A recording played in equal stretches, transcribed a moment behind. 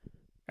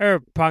Oh,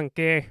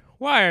 Punky,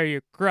 why are you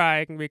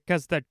crying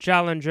because the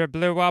Challenger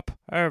blew up?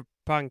 Oh,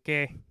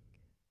 Punky.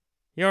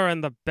 You're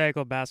in the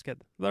bagel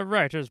basket. The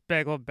writer's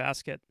bagel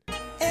basket. Every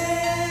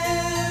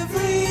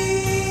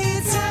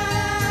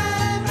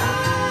time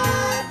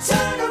I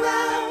turn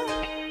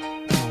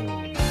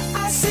around,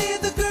 I see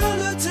the girl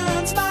who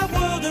turns my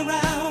world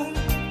around,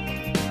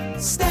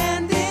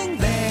 standing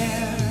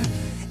there.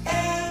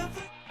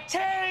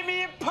 Tearing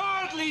me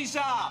apart,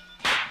 Lisa!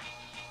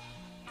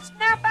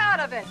 Snap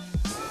out of it!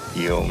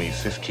 You owe me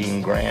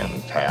 15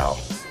 grand, pal.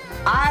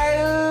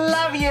 I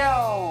love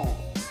you!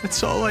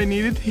 That's all I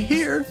needed to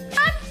hear.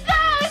 I'm so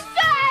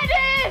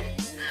excited!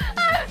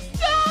 I'm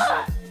so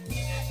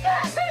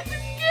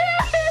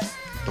scared!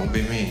 Don't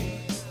be mean.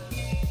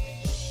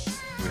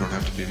 We don't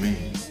have to be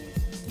mean.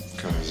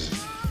 Because,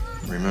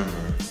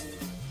 remember,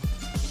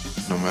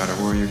 no matter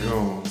where you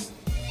go,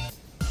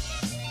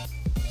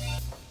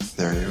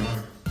 there you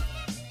are.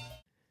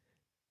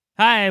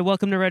 Hi,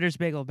 welcome to Writer's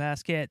Bagel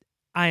Basket.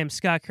 I am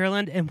Scott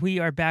Kurland, and we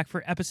are back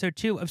for episode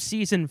 2 of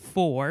season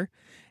 4.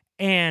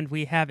 And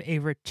we have a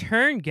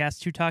return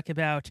guest to talk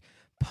about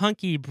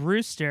Punky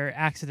Brewster,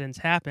 Accidents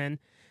Happen.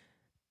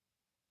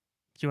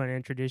 Do you want to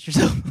introduce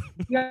yourself?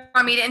 You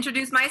want me to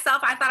introduce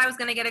myself? I thought I was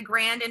going to get a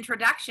grand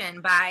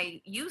introduction by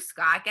you,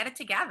 Scott. Get it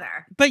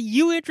together. But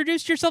you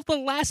introduced yourself the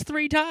last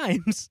 3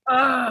 times.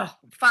 Ugh.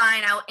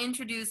 Fine, I'll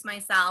introduce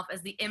myself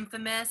as the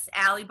infamous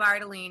Allie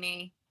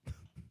Bartolini.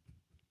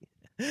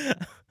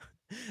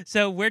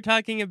 So we're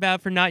talking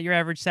about, for Not Your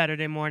Average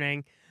Saturday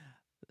Morning,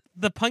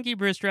 the Punky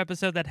Brewster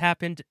episode that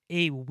happened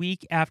a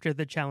week after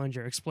the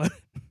Challenger exploded.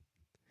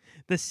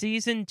 The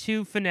season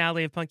 2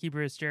 finale of Punky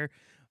Brewster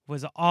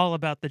was all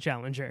about the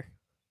Challenger.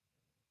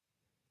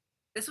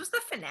 This was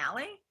the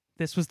finale?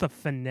 This was the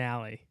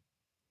finale.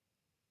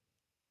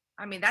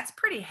 I mean, that's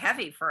pretty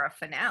heavy for a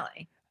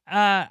finale.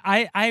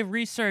 I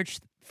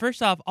researched,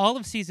 first off, all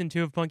of season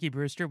 2 of Punky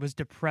Brewster was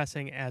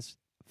depressing as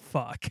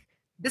fuck.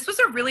 This was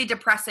a really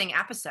depressing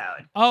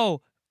episode.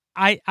 Oh,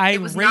 I It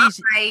was not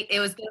right.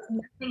 It was, there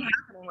was nothing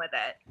happening with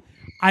it.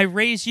 I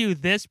raise you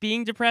this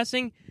being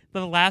depressing.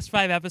 The last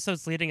 5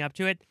 episodes leading up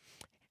to it,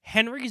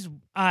 Henry's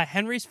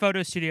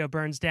photo studio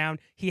burns down.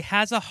 He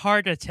has a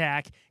heart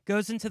attack,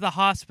 goes into the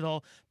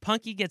hospital.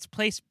 Punky gets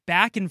placed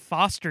back in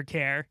foster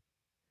care.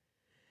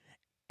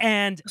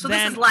 And So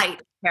then, this is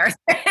light comparison.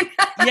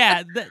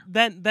 yeah,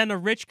 then a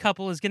rich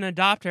couple is going to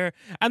adopt her,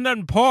 and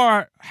then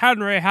poor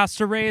Henry has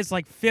to raise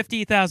like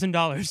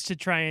 $50,000 to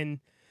try and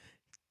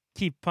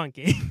keep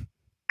Punky.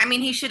 I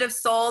mean, he should have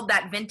sold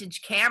that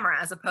vintage camera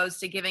as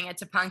opposed to giving it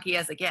to Punky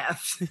as a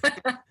gift.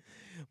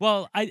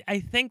 Well,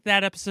 I think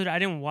that episode, I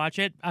didn't watch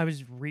it. I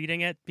was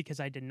reading it because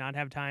I did not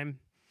have time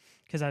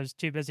because I was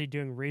too busy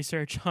doing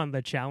research on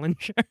the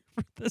Challenger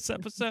for this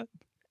episode.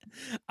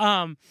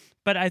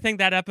 But I think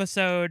that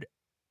episode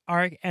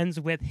arc ends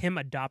with him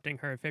adopting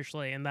her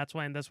officially, and that's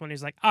why in this one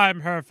he's like, I'm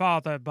her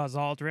father, Buzz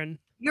Aldrin.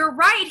 You're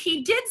right.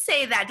 He did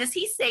say that. Does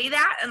he say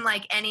that in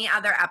like any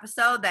other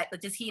episode?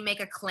 Does he make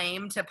a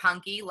claim to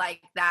Punky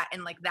like that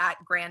in like that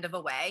grand of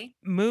a way?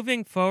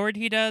 Moving forward,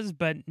 he does,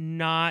 but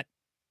not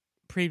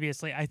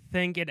previously. I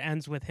think it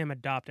ends with him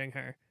adopting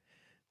her,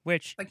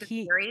 which Like the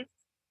series?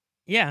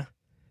 yeah,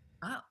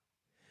 Oh.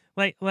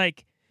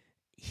 like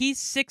he's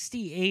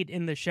 68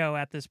 in the show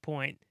at this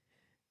point.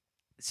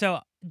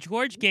 So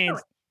George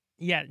Gaines,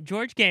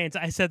 George Gaines.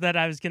 I said that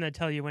I was going to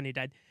tell you when he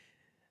died.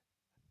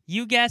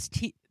 You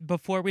guessed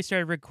before we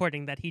started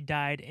recording that he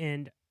died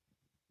in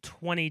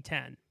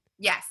 2010.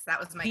 Yes, that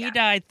was my He guess.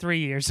 died 3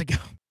 years ago.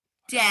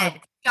 Dead.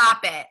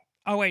 Stop it.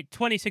 Oh wait,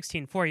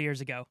 2016, 4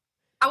 years ago.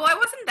 Oh, well, I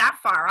wasn't that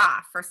far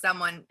off for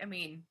someone. I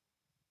mean,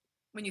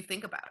 when you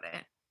think about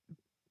it.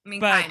 I mean,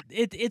 But kind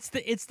of.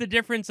 it's the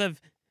difference of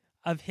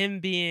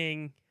him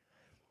being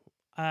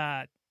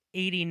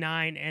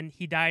 89 and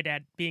he died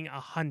at being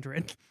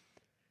 100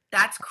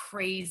 That's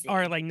crazy.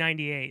 or like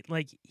 98.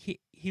 Like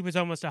he was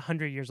almost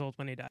 100 years old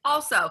when he died.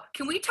 Also,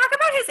 can we talk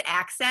about his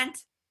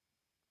accent?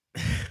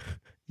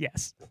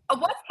 Yes.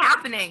 What's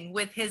happening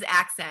with his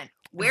accent?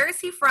 Where is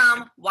he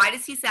from? Why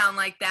does he sound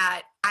like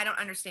that? I don't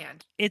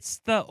understand. It's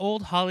the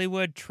old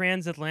Hollywood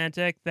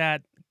transatlantic,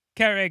 that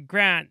Cary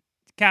Grant,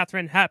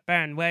 Katharine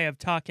Hepburn way of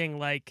talking,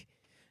 like,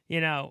 you're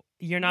not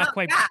No,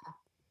 quite. yeah.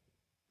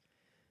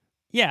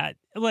 Yeah,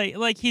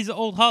 like he's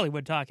old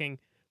Hollywood talking.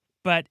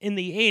 But in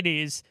the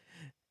 80s,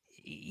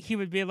 he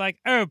would be like,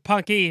 oh,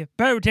 Punky,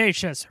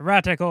 bodacious,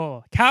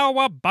 radical,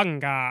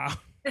 cowabunga.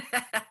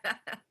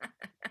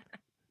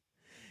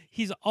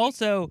 He's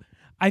also,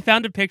 I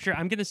found a picture.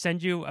 I'm going to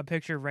send you a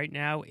picture right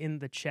now in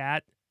the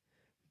chat.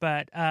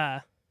 But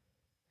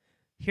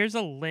here's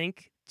a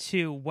link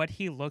to what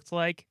he looked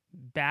like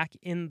back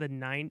in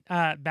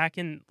back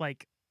in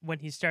like when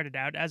he started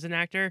out as an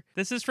actor.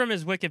 This is from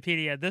his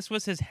Wikipedia. This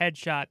was his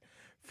headshot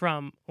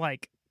from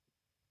like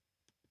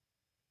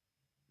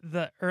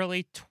the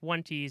early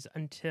 20s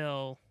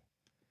until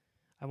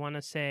I want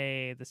to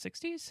say the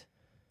 60s.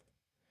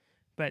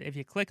 But if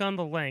you click on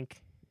the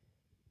link,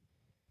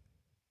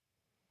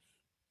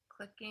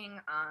 Clicking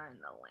on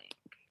the link.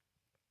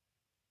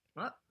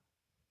 What?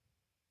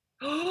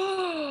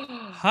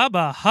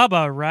 Hubba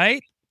hubba,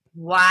 right?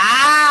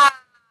 Wow.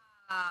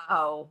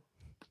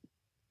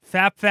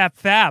 Fap fap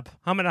fap.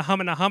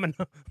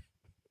 Hummina.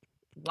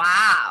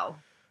 Wow.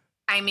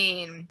 I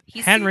mean,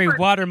 he's Henry super-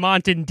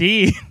 Watermont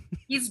indeed.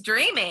 He's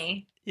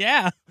dreamy.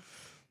 Yeah.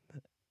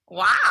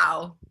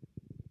 Wow.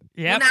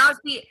 Yep. Well, now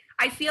see,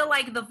 I feel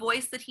like the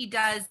voice that he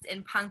does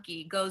in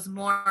Punky goes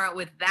more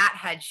with that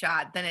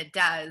headshot than it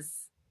does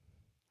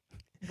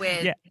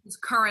with his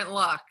current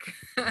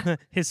look.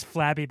 His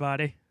flabby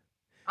body.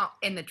 Oh,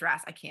 in the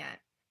dress, I can't.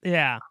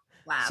 Yeah.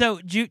 Flab. So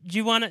do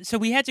you want to? So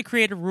we had to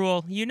create a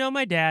rule. You know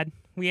my dad.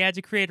 We had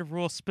to create a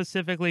rule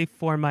specifically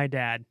for my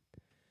dad.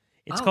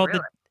 It's called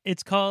really?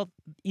 It's called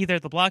either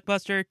the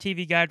Blockbuster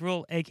TV Guide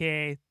rule,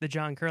 aka the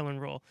John Curlin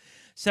rule.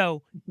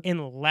 So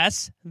in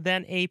less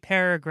than a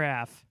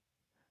paragraph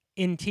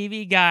in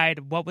TV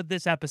Guide, what would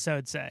this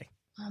episode say?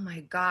 Oh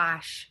my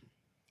gosh.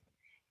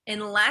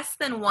 In less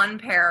than one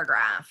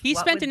paragraph. He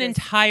what spent would an this-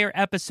 entire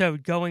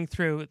episode going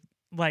through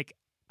like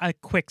a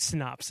quick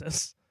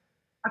synopsis.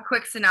 A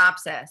quick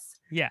synopsis.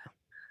 Yeah.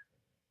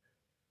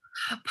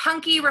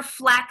 Punky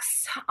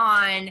reflects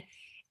on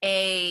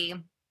a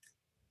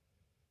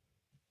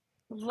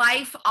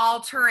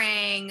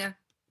life-altering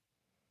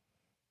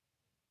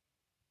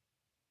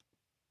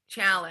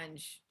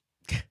challenge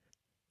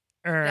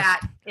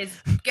that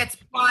gets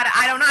brought.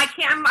 I don't know. I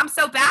can't. I'm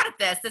so bad at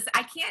this.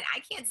 I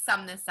can't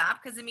sum this up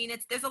because I mean,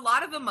 there's a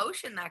lot of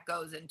emotion that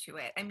goes into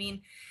it. I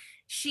mean,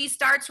 she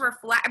starts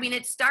reflect. I mean,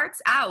 it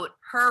starts out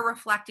her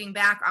reflecting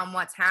back on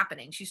what's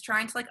happening. She's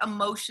trying to like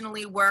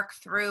emotionally work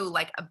through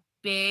like a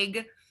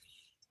big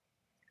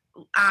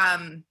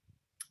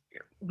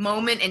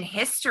moment in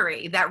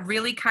history that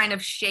really kind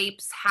of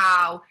shapes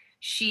how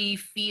she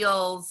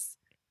feels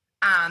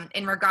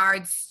in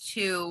regards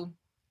to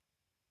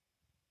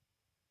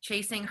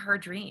chasing her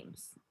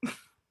dreams.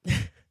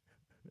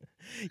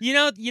 You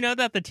know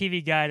that the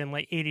TV Guide in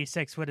like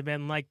 86 would have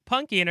been like,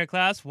 Punky in her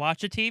class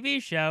watch a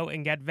TV show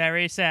and get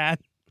very sad.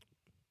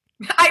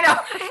 I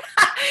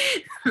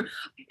know.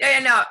 Yeah,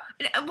 no.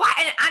 Why?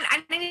 And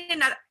I need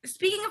another.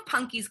 Speaking of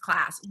Punky's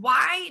class,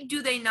 why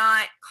do they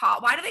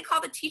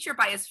call the teacher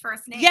by his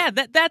first name? Yeah,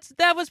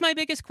 that was my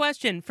biggest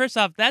question. First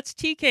off, that's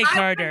TK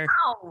Carter.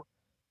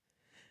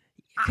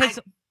 Because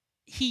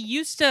he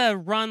used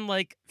to run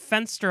like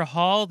Fenster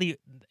Hall.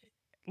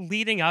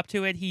 Leading up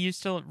to it, he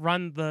used to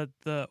run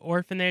the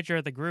orphanage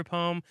or the group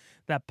home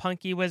that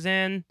Punky was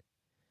in.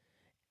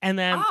 And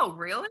then, oh,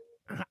 really?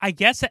 I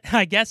guess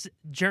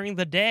during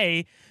the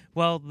day,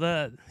 while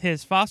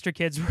his foster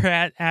kids were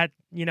at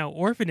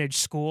orphanage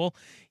school,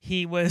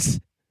 he was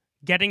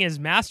getting his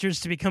master's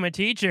to become a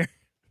teacher.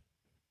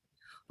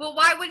 Well,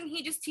 why wouldn't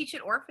he just teach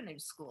at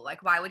orphanage school?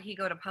 Like, why would he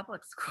go to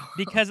public school?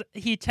 Because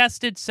he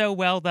tested so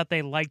well that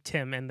they liked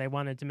him and they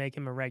wanted to make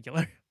him a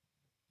regular.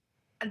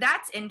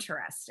 That's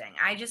interesting.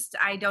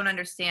 I don't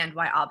understand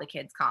why all the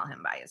kids call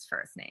him by his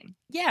first name.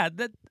 Yeah,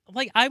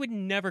 I would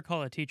never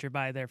call a teacher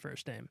by their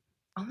first name.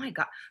 Oh my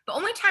God. The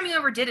only time you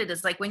ever did it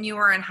is like when you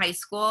were in high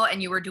school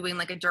and you were doing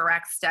like a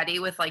direct study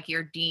with like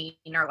your dean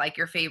or like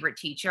your favorite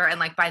teacher. And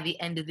like by the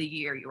end of the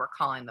year, you were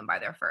calling them by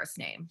their first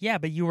name. Yeah,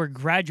 but you were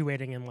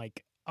graduating in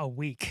like a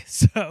week.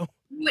 So.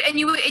 And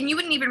you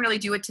wouldn't even really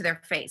do it to their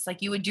face.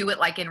 Like you would do it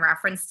like in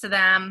reference to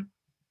them.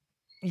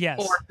 Yes.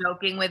 Or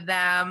joking with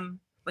them.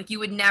 Like you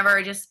would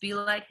never just be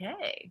like,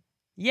 hey.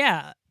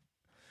 Yeah.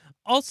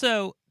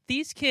 Also,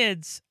 these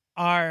kids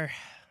are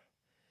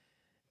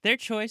their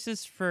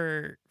choices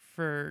for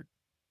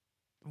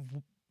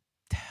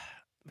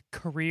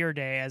career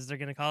day, as they're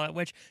going to call it,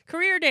 which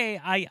career day,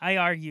 I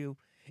argue,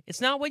 it's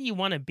not what you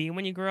want to be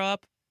when you grow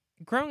up.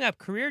 Growing up,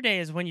 career day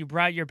is when you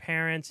brought your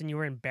parents and you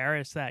were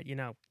embarrassed that,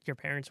 your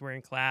parents were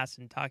in class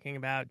and talking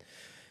about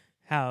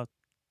how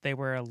they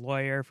were a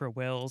lawyer for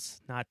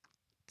wills, not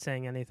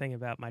saying anything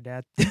about my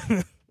dad.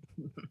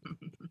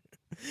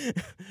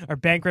 Or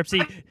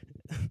bankruptcy.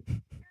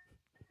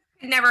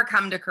 Never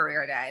come to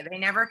career day. They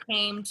never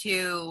came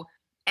to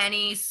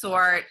any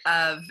sort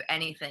of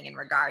anything in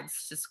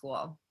regards to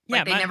school.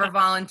 Like they never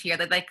volunteered,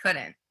 that they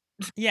couldn't.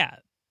 Yeah.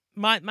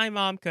 My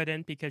mom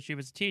couldn't because she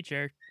was a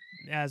teacher,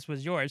 as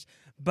was yours,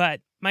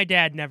 but my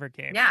dad never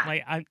came. Yeah.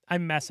 Like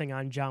I'm messing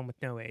on John with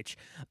no H.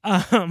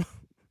 But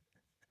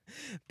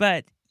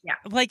yeah,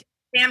 like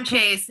Sam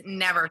Chase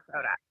never showed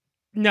up.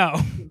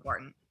 No.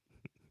 Important.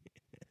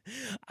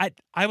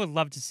 I would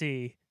love to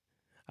see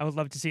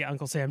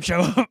Uncle Sam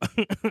show up.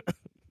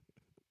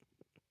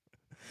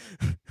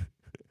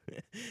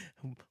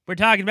 We're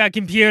talking about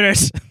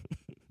computers.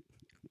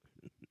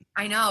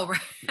 I know. Right?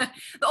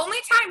 The only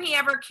time he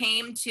ever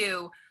came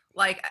to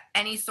like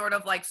any sort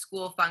of like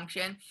school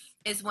function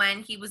is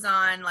when he was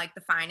on like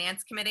the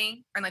finance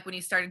committee, or like when he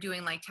started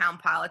doing like town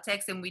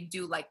politics and we'd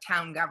do like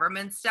town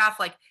government stuff.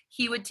 Like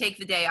he would take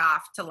the day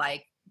off to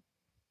like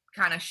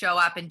kind of show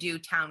up and do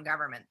town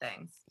government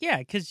things. Yeah,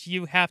 because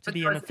you have to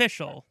be an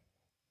official.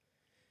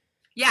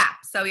 Yeah,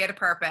 so he had a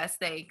purpose.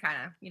 They kind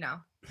of,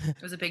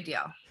 it was a big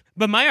deal.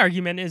 But my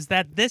argument is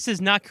that this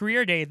is not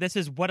career day. This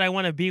is what I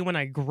want to be when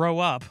I grow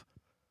up.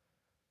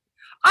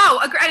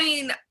 Oh, I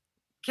mean,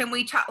 Can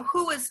we talk?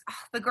 Who was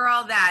the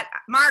girl that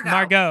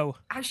Margot.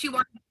 How she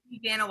wanted to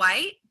be Vanna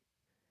White?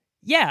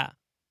 Yeah.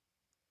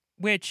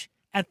 Which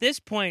at this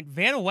point,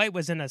 Vanna White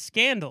was in a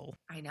scandal.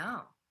 I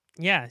know.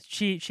 Yeah,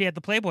 she had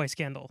the Playboy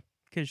scandal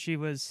because she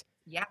was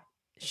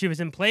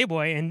in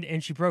Playboy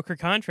and she broke her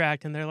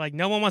contract, and they're like,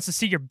 no one wants to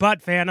see your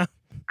butt, Vanna.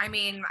 I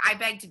mean, I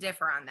beg to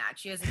differ on that.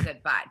 She has a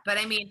good butt, but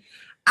I mean,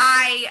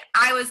 I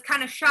was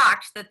kind of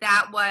shocked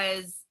that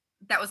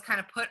was kind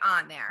of put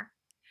on there,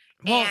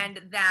 Well,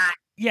 and that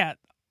yeah.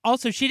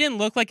 Also, she didn't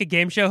look like a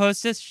game show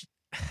hostess,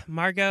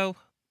 Margot,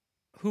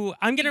 who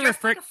I'm gonna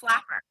refer. Like a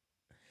flapper.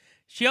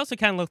 She also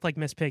kind of looked like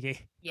Miss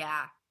Piggy.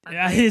 Yeah.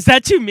 Is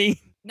that too mean?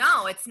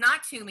 No, it's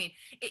not too mean.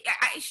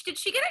 Did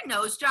she get a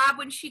nose job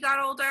when she got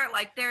older?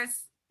 Like,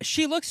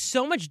 She looks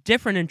so much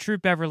different in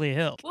Troop Beverly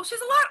Hills. Well, she's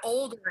a lot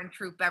older in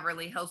Troop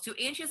Beverly Hills too,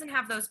 and she doesn't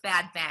have those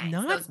bad bangs.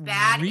 Not those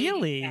bad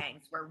really. 80s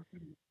bangs were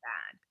really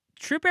bad.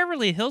 Troop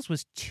Beverly Hills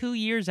was 2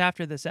 years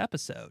after this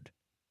episode,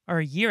 or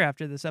a year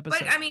after this episode.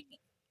 But I mean,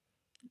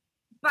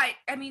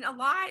 a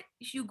lot.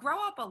 You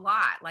grow up a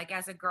lot, like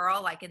as a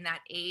girl, like in that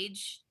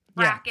age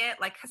bracket.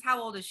 Like, cause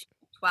how old is she?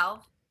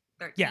 12,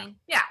 13?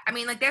 Yeah. I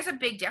mean, like, there's a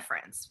big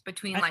difference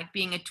between like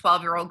being a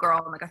 12-year-old girl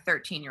and like a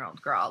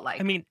 13-year-old girl. Like,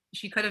 I mean,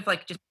 she could have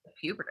like just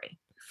puberty.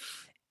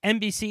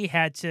 NBC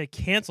had to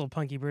cancel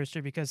Punky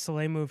Brewster because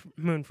Soleil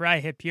Moon Frye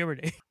hit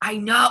puberty. I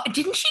know.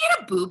 Didn't she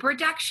get a boob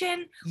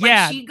reduction?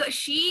 Yeah. Like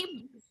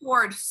she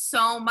poured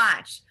so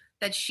much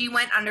that she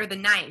went under the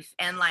knife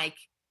and like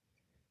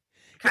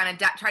kind of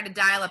tried to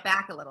dial it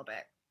back a little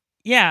bit.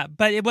 Yeah,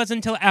 but it wasn't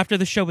until after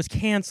the show was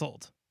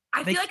canceled.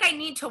 I feel like I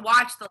need to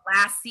watch the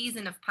last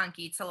season of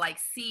Punky to like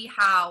see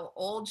how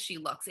old she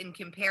looks in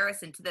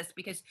comparison to this,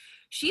 because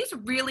she's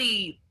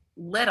really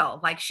little.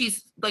 Like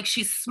she's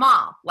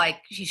small. Like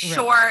she's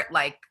short,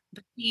 like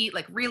petite,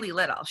 like really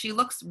little. She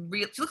looks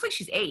like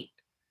she's 8.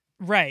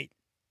 Right.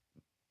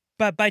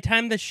 But by the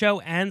time the show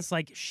ends,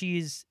 like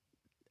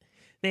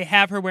they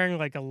have her wearing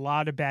like a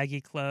lot of baggy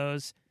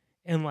clothes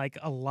and like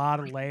a lot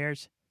of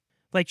layers.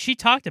 Like she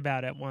talked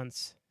about it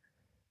once.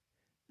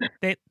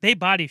 They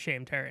body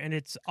shamed her, and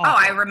it's awful. Oh,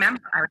 I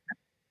remember.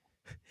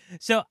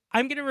 So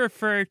I'm going to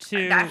refer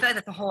to... I feel like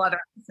that's a whole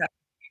other episode.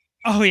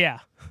 Oh, yeah.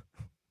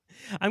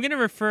 I'm going to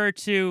refer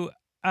to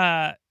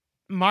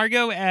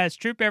Margot as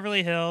Troop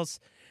Beverly Hills,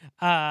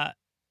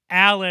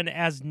 Alan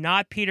as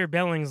not Peter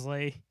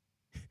Billingsley,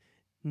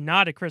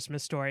 not A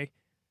Christmas Story.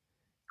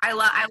 I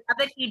love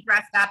that he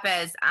dressed up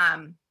as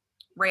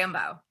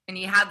Rambo, and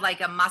he had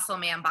like a muscle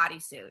man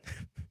bodysuit.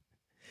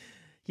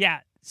 Yeah.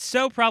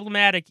 So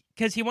problematic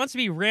because he wants to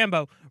be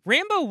Rambo.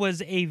 Rambo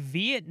was a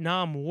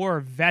Vietnam War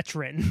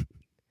veteran.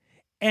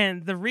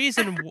 And the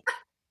reason,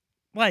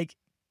 like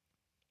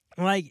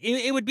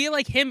it would be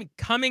like him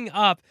coming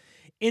up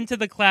into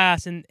the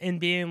class and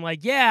being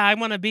like, yeah, I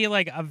want to be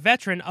like a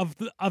veteran of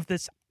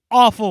this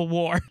awful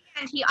war.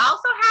 And he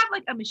also had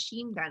like a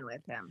machine gun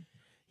with him.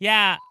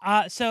 Yeah.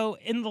 So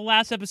in the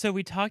last episode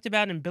we talked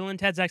about in Bill and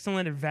Ted's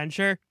Excellent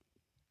Adventure,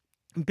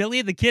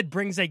 Billy the Kid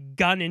brings a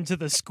gun into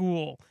the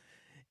school.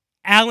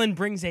 Alan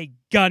brings a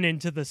gun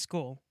into the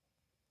school.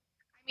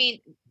 I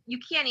mean, you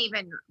can't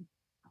even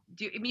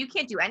you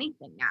can't do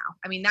anything now.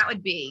 I mean, that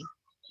would be...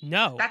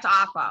 No. That's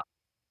awful.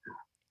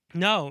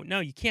 No,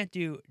 you can't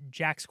do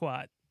jack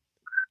squat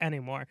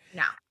anymore.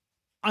 No.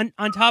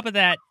 On top of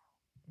that,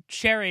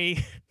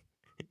 Cherry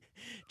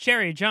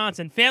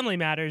Johnson, Family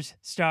Matters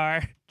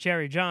star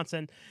Cherry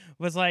Johnson,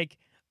 was like,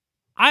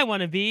 I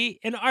want to be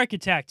an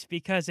architect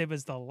because it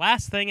was the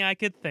last thing I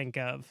could think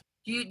of.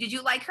 Did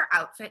you like her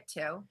outfit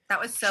too?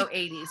 That was so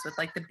 80s with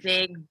like the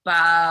big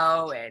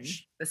bow and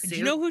the suit. Do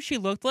you know who she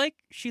looked like?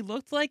 She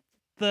looked like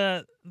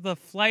the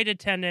flight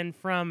attendant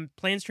from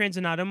Planes, Trains,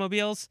 and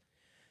Automobiles.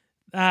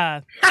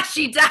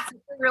 She does.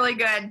 A really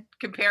good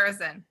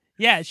comparison.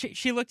 Yeah,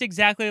 she looked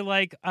exactly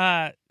like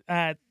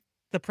the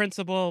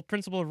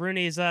Principal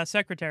Rooney's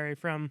secretary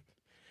from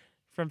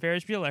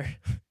Ferris Bueller.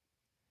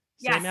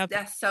 Yes,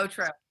 that's so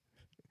true.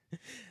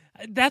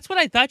 That's what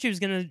I thought she was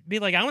going to be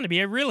like. I want to be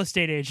a real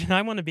estate agent.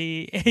 I want to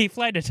be a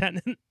flight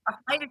attendant. A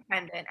flight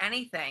attendant,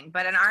 anything,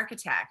 but an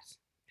architect.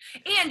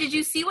 And did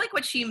you see like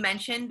what she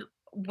mentioned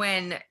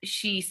when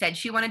she said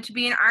she wanted to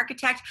be an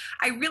architect?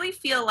 I really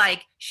feel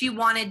like she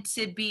wanted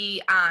to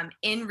be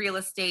in real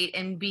estate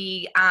and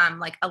be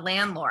like a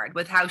landlord,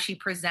 with how she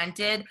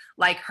presented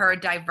like her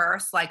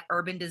diverse like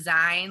urban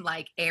design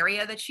like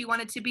area that she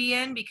wanted to be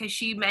in, because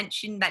she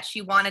mentioned that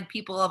she wanted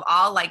people of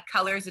all like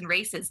colors and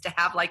races to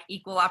have like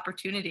equal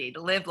opportunity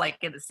to live like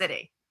in the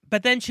city.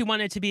 But then she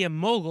wanted to be a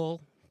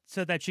mogul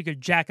so that she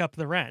could jack up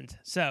the rent.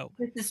 So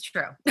this is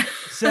true.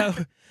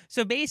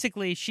 So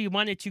basically, she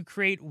wanted to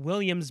create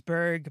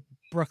Williamsburg,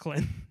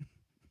 Brooklyn.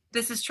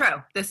 This is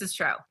true.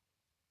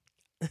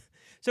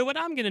 So what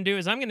I'm going to do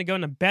is I'm going to go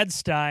into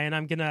Bed-Stuy and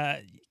I'm going to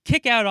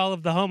kick out all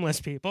of the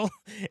homeless people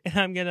and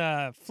I'm going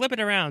to flip it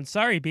around.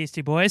 Sorry,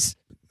 Beastie Boys.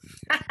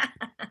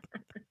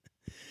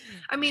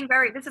 I mean,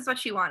 this is what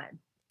she wanted.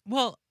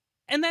 Well,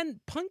 and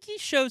then Punky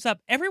shows up.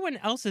 Everyone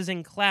else is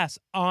in class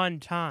on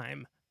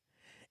time.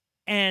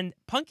 And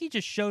Punky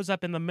just shows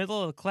up in the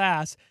middle of the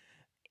class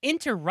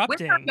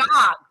interrupting. With her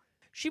dog.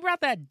 She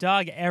brought that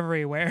dog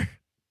everywhere.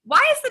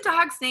 Why is the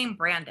dog's name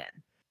Brandon?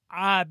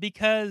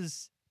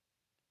 Because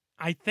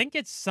I think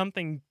it's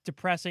something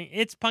depressing.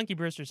 It's Punky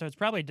Brewster, so it's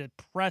probably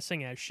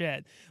depressing as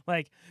shit.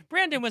 Like,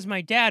 Brandon was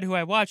my dad who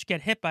I watched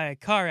get hit by a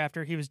car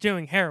after he was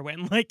doing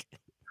heroin. Like,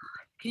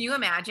 can you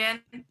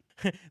imagine?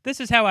 This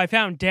is how I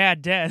found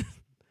Dad dead.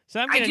 So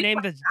I'm going to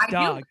name the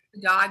dog.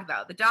 The dog,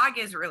 though. The dog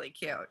is really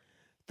cute.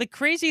 The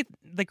crazy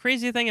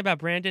thing about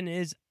Brandon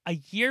is a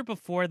year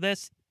before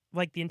this,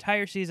 like the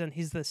entire season,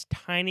 he's this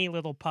tiny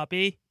little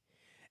puppy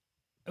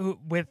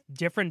with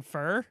different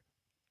fur,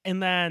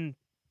 and then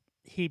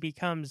he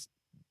becomes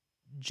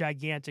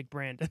gigantic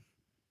Brandon.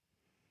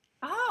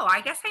 Oh,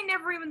 I guess I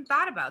never even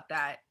thought about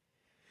that.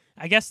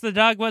 I guess the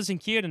dog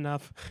wasn't cute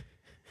enough.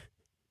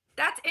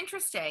 That's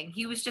interesting.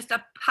 He was just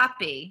a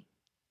puppy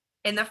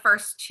in the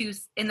first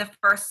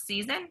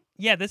season.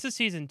 Yeah, this is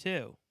season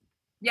 2.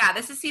 Yeah,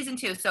 this is season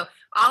 2. So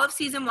all of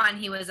season 1,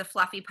 he was a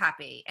fluffy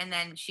puppy, and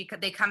then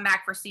they come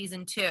back for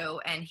season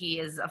 2, and he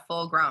is a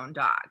full-grown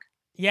dog.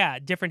 Yeah,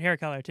 different hair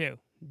color too,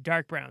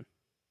 dark brown.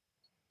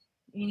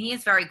 I mean, he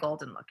is very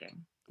golden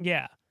looking.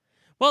 Yeah.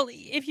 Well,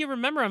 if you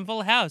remember on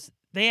Full House,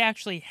 they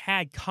actually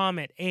had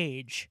Comet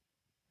age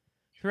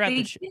throughout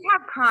They the did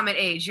have Comet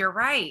age. You're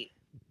right.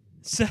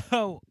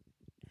 So,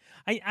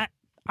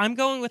 I'm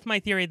going with my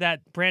theory that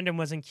Brandon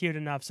wasn't cute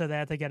enough, so they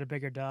had to get a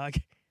bigger dog.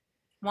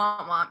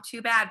 Womp womp.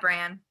 Too bad,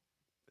 Bran.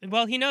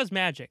 Well, he knows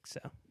magic, so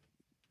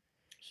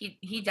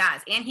he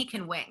does, and he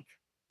can wink.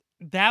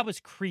 that was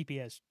creepy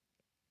as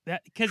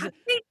that because How did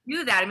they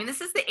do that? I mean,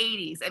 this is the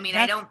 80s. I mean,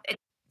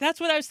 that's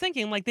what I was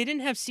thinking. Like, they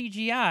didn't have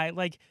CGI.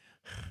 Like,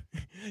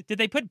 did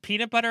they put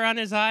peanut butter on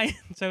his eye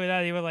so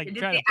that he would like did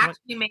try they to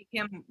actually make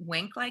him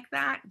wink like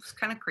that? It's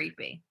kind of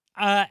creepy.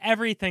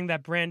 everything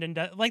that Brandon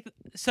does. Like,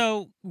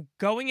 so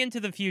going into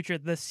the future,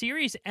 the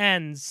series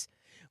ends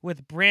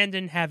with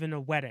Brandon having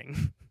a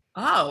wedding.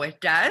 Oh, it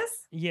does?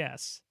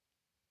 Yes.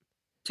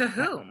 To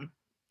whom?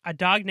 A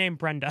dog named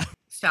Brenda.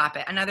 Stop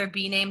it. Another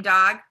B-named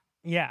dog?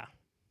 Yeah.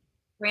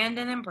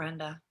 Brandon and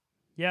Brenda.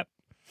 Yep.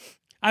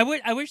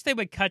 I wish they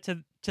would cut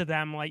to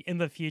them like in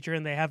the future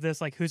and they have this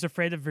like Who's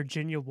Afraid of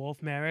Virginia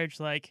Woolf marriage,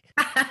 like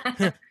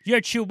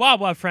your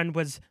Chihuahua friend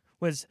was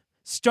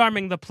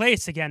storming the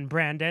place again,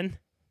 Brandon.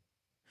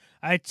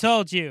 I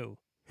told you.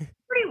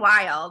 Pretty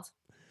wild.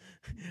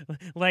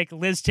 Like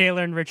Liz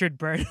Taylor and Richard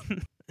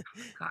Burton.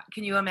 God,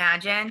 can you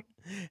imagine?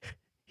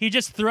 He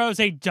just throws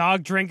a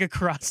dog drink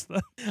across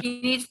them.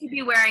 He needs to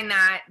be wearing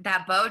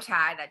that bow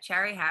tie that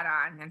Cherry had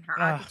on and her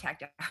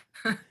architect.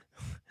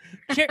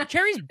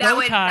 Cherry's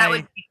bow tie. That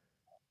would be...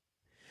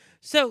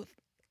 So,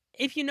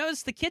 if you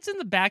notice, the kids in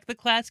the back of the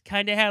class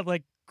kind of had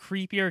like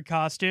creepier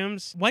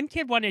costumes. One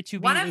kid wanted to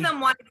be... One of them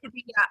wanted to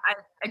be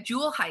a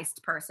jewel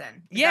heist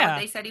person. Is that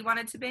what they said he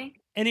wanted to be?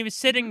 And he was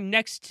sitting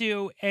next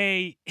to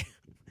a...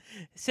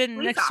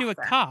 a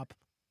cop.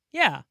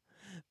 Yeah.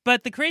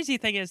 But the crazy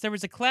thing is there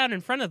was a clown in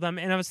front of them,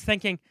 and I was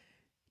thinking,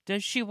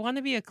 does she want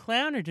to be a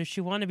clown or does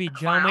she want to be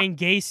John Wayne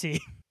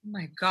Gacy? Oh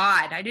my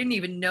God, I didn't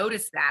even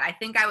notice that. I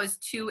think I was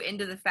too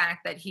into the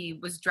fact that he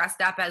was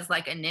dressed up as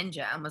like a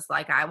ninja and was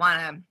like, I want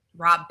to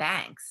rob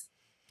banks.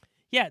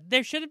 Yeah,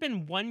 there should have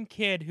been one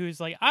kid who's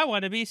like, I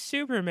want to be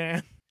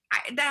Superman.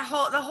 The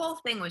whole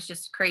thing was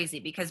just crazy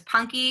because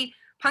Punky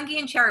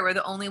and Cherry were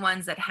the only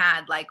ones that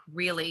had like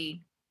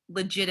really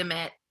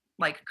legitimate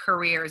like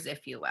careers,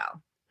 if you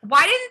will.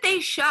 Why didn't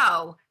they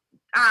show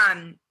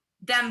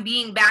them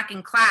being back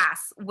in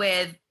class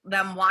with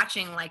them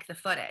watching like the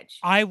footage?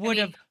 I would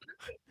have.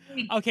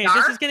 Okay, dark?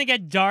 This is gonna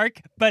get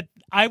dark, but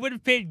I would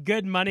have paid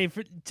good money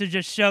to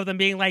just show them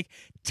being like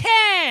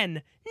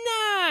 10,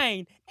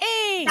 9,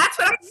 8. That's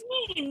what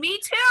I mean. Me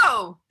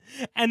too.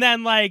 And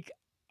then like,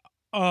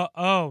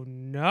 oh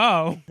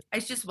no,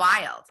 it's just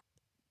wild.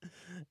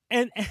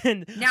 And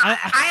now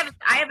I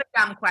have a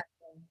dumb question.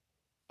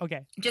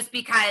 Okay. Just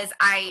because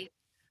I'm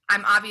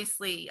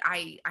obviously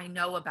I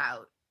know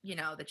about, you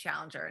know, the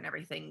Challenger and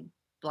everything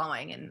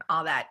blowing and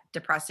all that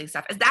depressing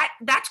stuff.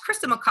 That's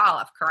Krista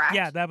McAuliffe, correct?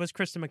 Yeah, that was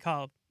Krista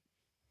McAuliffe.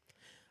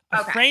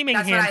 Okay.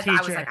 Framingham teacher. I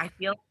was like, I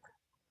feel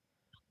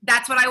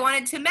that's what I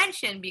wanted to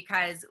mention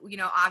because, you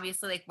know,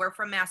 obviously like we're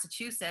from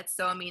Massachusetts.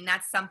 So I mean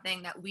that's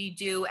something that we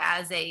do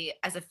as a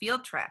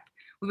field trip.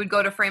 We would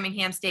go to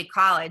Framingham State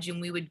College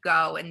and we would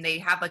go and they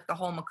have like the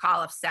whole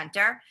McAuliffe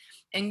Center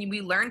and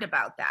we learned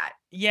about that.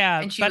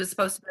 Yeah. And she was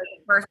supposed to be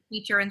the first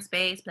teacher in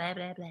space, blah,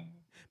 blah, blah.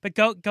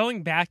 But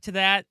going back to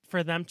that,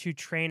 for them to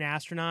train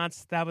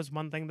astronauts, that was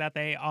one thing that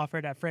they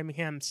offered at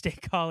Framingham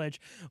State College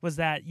was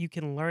that you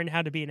can learn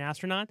how to be an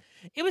astronaut.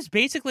 It was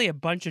basically a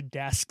bunch of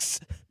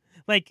desks.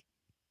 Like,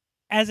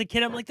 as a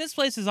kid, I'm like, this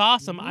place is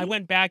awesome. I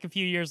went back a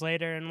few years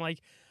later and like,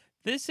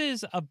 this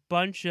is a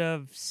bunch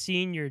of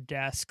senior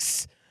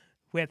desks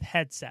with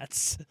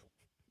headsets.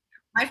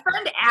 My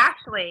friend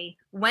actually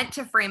went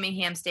to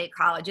Framingham State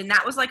College, and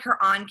that was like her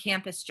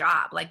on-campus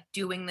job, like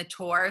doing the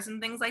tours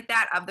and things like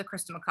that of the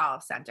Krista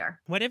McAuliffe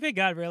Center. What if it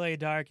got really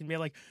dark and be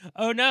like,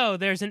 oh no,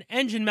 there's an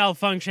engine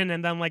malfunction,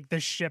 and then like the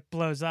ship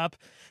blows up?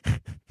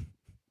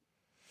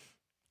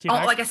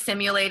 like a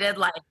simulated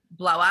like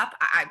blow up.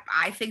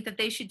 I think that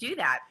they should do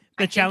that.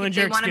 The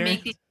Challenger experience. They want to make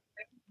experience.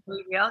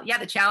 these real. Yeah,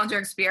 the Challenger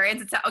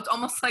experience. It's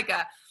almost like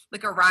a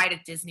ride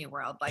at Disney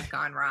World, like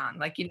gone wrong.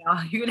 Like, you know,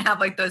 you can have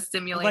like those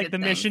simulated like the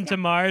things. mission to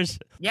Mars.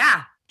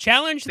 Yeah.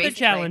 Challenge Basically. the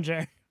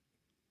Challenger.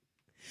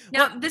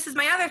 Now, this is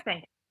my other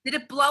thing. Did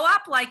it blow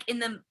up like in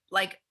the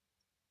like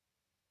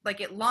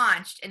it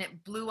launched and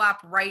it blew up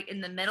right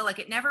in the middle? Like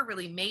it never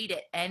really made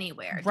it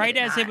anywhere. Right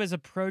did as not? it was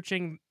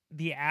approaching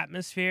the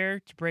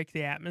atmosphere to break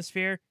the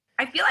atmosphere.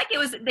 I feel like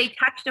they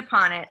touched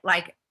upon it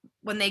like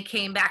when they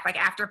came back, like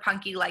after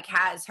Punky like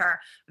has her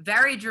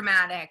very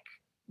dramatic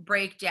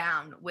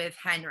breakdown with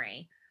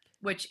Henry,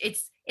 which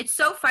it's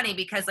so funny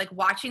because like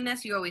watching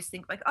this, you always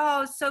think like,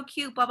 oh, it's so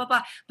cute, blah, blah,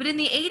 blah. But in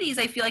the 80s,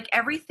 I feel like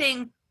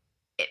everything,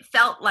 it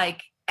felt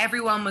like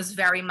everyone was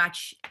very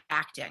much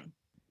acting.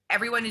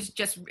 Everyone is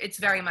just, it's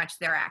very much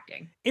their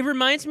acting. It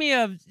reminds me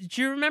of,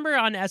 do you remember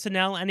on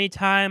SNL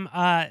anytime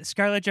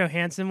Scarlett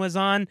Johansson was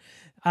on,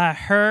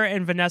 her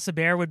and Vanessa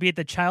Bayer would be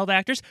the child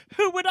actors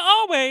who would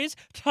always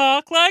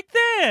talk like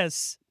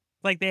this?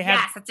 Like they had.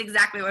 Yes, that's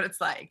exactly what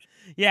it's like.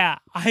 Yeah,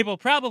 I will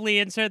probably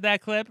insert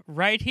that clip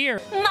right here.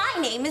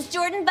 My name is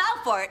Jordan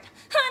Belfort.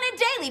 On a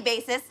daily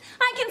basis,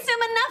 I consume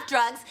enough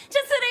drugs to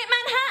sedate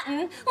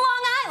Manhattan,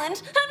 Long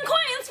Island, and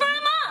Queens for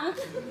a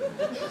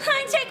month.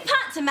 I take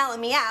pot to mellow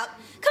me out,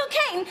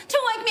 cocaine to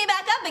wake me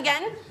back up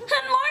again,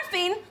 and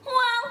morphine,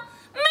 well,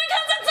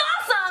 because it's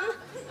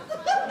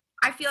awesome.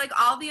 I feel like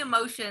all the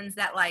emotions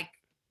that like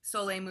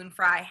Soleil Moon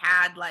Frye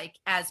had like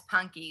as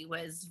Punky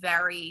was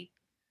very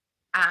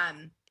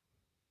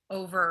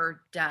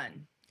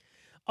overdone.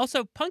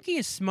 Also, Punky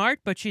is smart,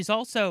 but she's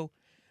also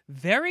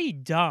very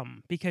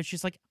dumb because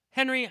she's like,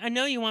 Henry, I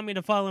know you want me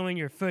to follow in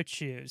your foot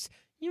shoes.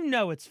 You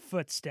know it's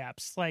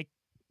footsteps. Like,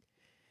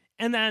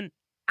 and then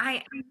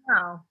I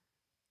know.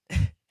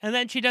 And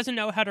then she doesn't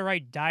know how to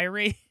write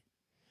diary.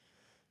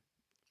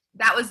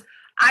 That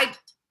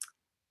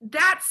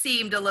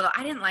seemed a little,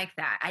 I didn't like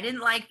that. I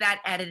didn't like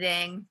that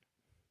editing.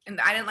 And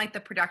I didn't like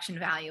the production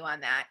value on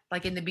that.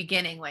 Like in the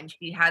beginning when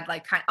she had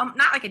like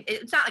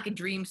it's not like a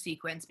dream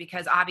sequence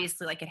because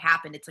obviously like it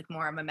happened. It's like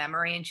more of a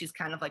memory and she's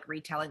kind of like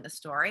retelling the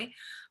story.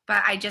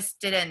 But I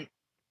just didn't,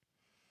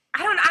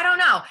 I don't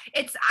know.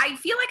 I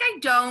feel like I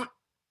don't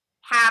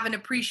have an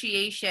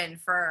appreciation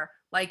for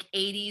like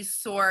 80s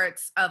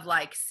sorts of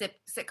like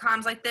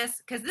sitcoms like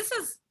this.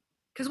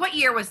 Because what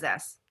year was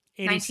this?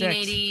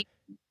 1980.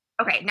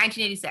 Okay,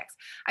 1986.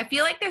 I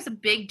feel like there's a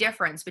big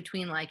difference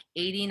between like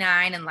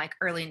 89 and like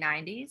early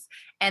 90s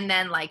and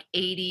then like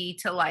 80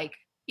 to like,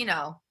 you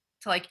know,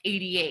 to like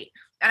 88.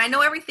 And I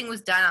know everything was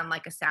done on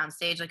like a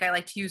soundstage. Like I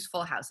like to use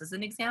Full House as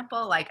an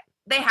example. Like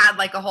they had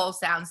like a whole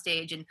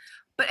soundstage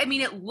but I mean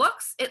it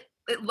looks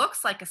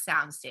like a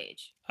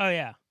soundstage. Oh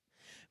yeah.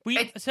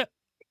 So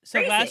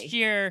crazy. Last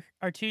year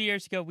or 2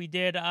 years ago we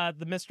did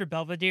the Mr.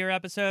 Belvedere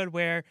episode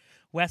where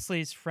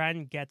Wesley's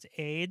friend gets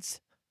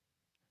AIDS.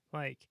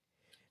 Like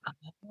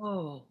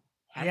oh,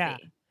 heavy. Yeah.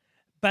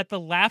 But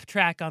the laugh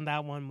track on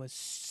that one was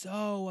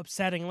so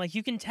upsetting. Like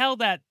you can tell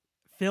that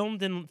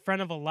filmed in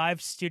front of a live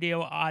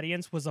studio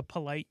audience was a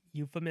polite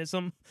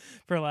euphemism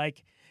for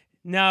like,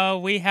 no,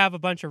 we have a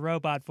bunch of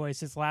robot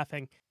voices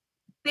laughing.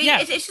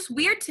 It's just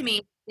weird to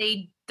me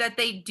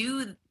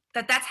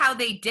that's how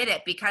they did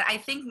it because I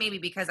think maybe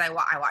because I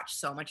watch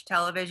so much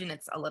television,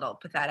 it's a little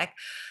pathetic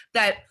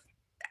that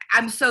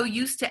I'm so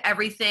used to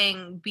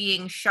everything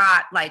being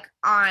shot like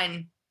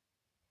on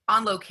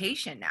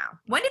location now.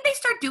 When did they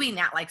start doing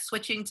that? Like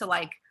switching to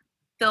like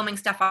filming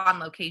stuff on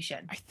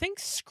location? I think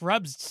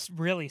Scrubs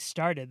really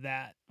started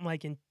that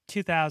like in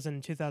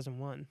 2000,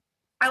 2001.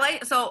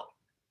 So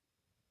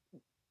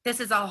this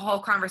is a whole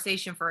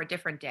conversation for a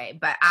different day,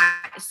 but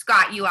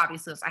Scott, you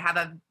obviously, I have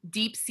a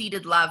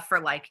deep-seated love for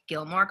like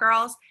Gilmore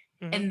Girls.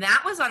 Mm-hmm. And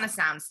that was on a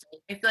soundstage.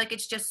 I feel like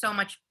it's just so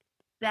much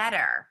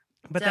better.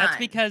 But that's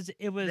because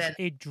it was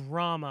a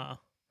drama.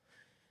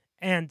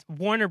 And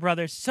Warner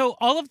Brothers. So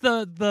all of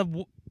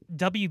the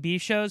WB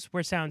shows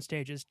were sound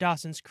stages.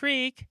 Dawson's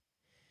Creek.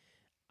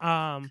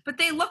 But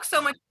they look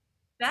so much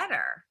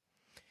better.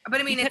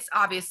 But I mean, it's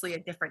obviously a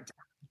different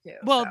time too.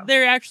 Well,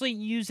 they're actually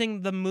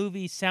using the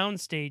movie sound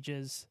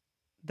stages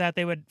that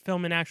they would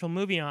film an actual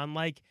movie on.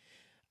 Like,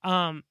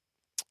 the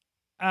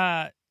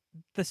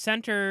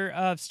center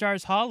of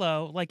Stars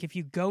Hollow. Like, if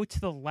you go to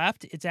the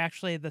left, it's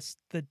actually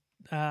the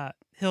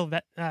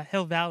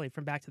Hill Valley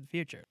from Back to the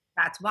Future.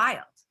 That's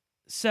wild.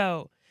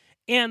 So,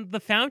 and the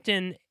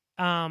fountain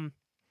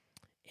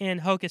in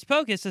Hocus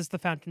Pocus is the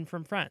fountain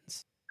from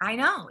Friends. I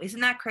know. Isn't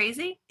that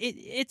crazy?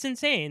 It's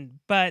insane.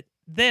 But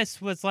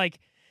this was like,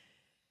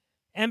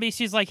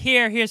 NBC's like,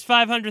 here's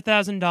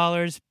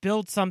 $500,000.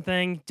 Build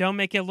something. Don't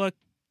make it look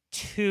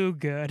too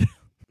good.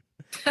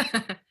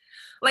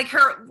 Like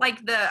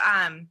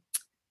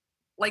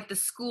the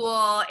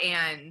school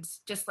and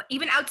just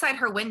even outside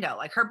her window,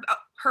 like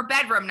her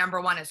bedroom,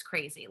 number one, is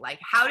crazy. Like,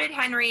 how did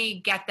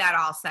Henry get that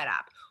all set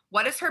up?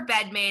 What is her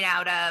bed made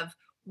out of?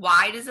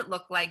 Why does it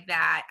look like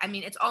that? I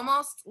mean, it's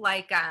almost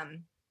like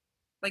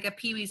a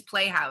Pee-wee's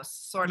Playhouse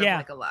sort of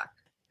like a look.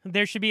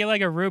 There should be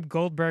like a Rube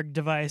Goldberg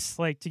device,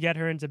 like to get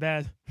her into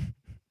bed.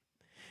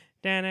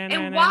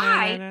 And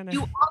why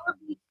do all of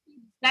these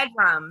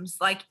bedrooms,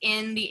 like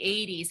in the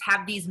 80s,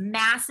 have these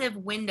massive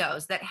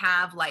windows that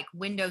have like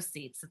window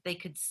seats that they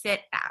could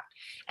sit at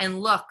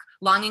and look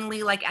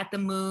longingly like at the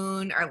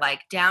moon or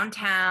like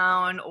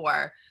downtown,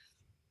 or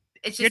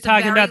it's just You're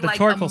talking very, about the like,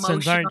 Torkelsons,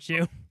 emotional- aren't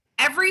you?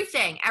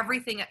 Everything. I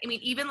mean,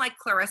 even like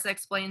Clarissa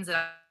Explains It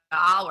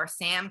All, or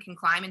Sam can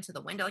climb into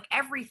the window, like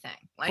everything.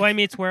 Like, Boy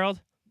Meets World.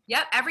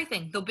 Yep,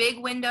 everything. The big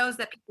windows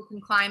that people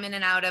can climb in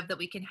and out of, that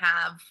we can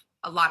have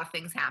a lot of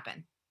things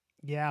happen.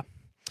 Yeah.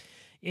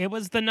 It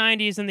was the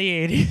 90s and the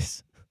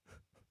 80s.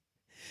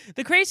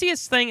 The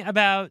craziest thing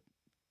about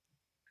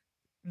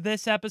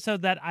this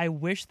episode that I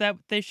wish that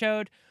they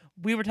showed,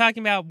 we were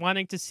talking about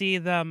wanting to see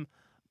them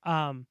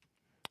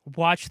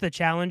watch the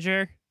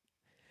Challenger.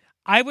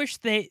 I wish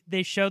they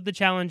showed the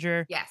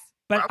Challenger. Yes.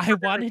 But I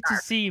wanted to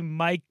see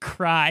Mike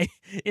cry.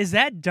 Is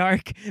that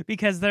dark?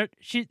 Because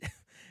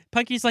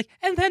Punky's like,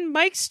 and then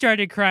Mike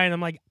started crying.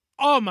 I'm like,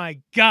 oh my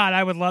God,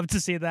 I would love to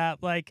see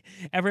that. Like,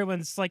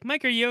 everyone's like,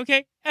 Mike, are you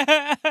okay?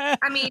 I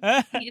mean,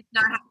 he does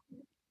not have.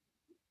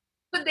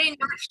 Could they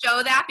not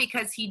show that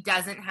because he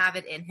doesn't have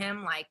it in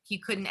him? Like, he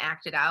couldn't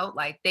act it out.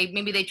 Like,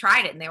 maybe they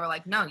tried it and they were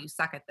like, no, you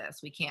suck at this.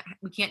 We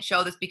can't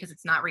show this because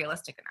it's not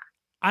realistic enough.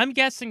 I'm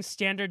guessing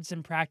standards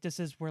and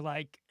practices were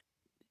like,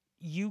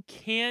 you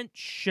can't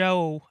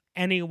show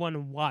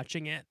anyone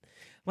watching it.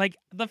 Like,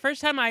 the first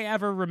time I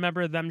ever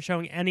remember them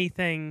showing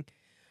anything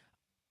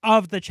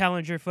of the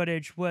Challenger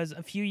footage was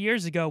a few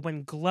years ago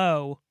when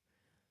Glow,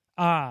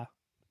 on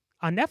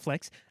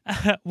Netflix,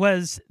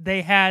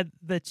 they had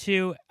the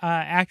two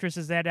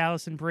actresses, they had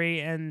Alison Brie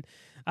and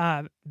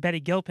Betty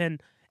Gilpin,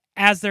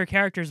 as their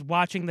characters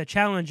watching the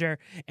Challenger,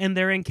 and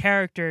they're in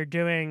character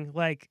doing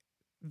like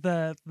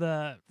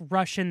the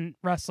Russian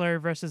wrestler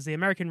versus the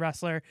American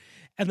wrestler,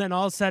 and then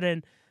all of a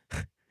sudden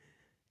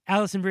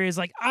Alison Brie is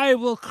like, I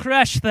will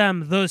crush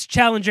them, those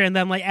Challenger, and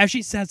then like as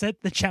she says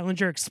it, the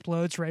Challenger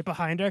explodes right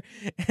behind her,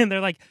 and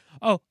they're like,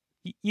 oh,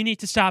 you need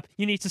to stop,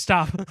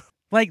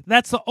 Like,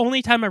 that's the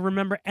only time I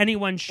remember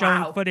anyone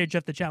showing footage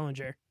of the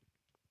Challenger.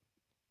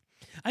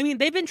 I mean,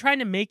 they've been trying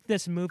to make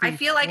this movie I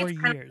feel like for it's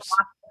kind years.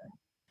 of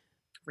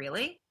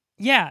really?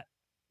 Yeah.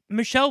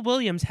 Michelle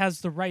Williams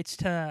has the rights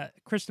to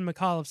Kristen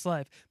McAuliffe's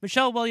life.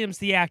 Michelle Williams,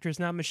 the actress,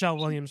 not Michelle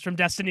Williams from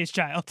Destiny's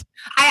Child.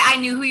 I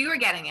knew who you were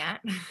getting at.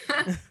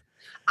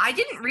 I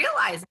didn't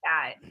realize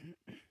that.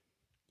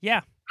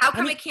 Yeah. How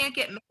come it can't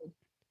get made?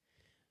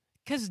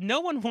 Because no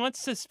one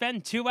wants to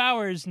spend 2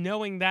 hours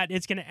knowing that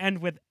it's going to end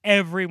with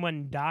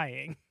everyone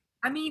dying.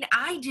 I mean,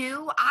 I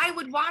do. I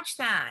would watch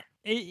that.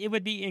 It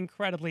would be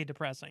incredibly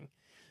depressing.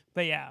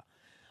 But yeah.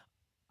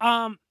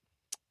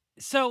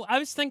 So I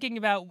was thinking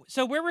about...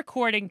 So we're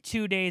recording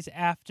 2 days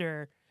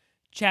after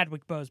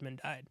Chadwick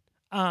Boseman died.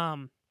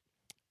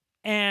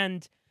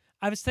 And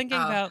I was thinking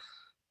about...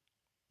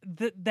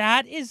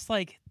 That is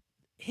like...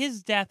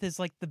 His death is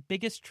like the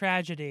biggest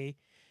tragedy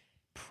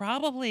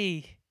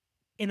probably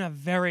in a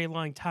very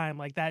long time.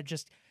 Like, that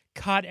just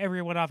caught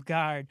everyone off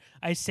guard.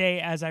 I say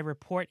as I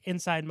report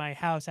inside my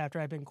house after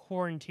I've been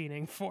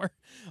quarantining for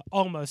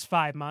almost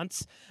 5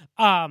 months.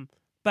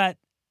 But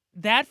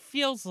that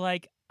feels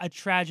like a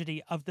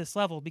tragedy of this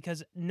level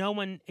because no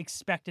one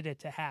expected it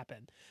to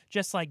happen.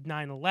 Just like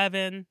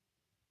 9/11.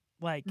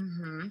 Like,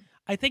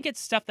 I think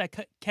it's stuff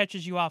that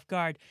catches you off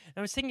guard. And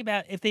I was thinking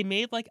about if they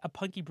made like a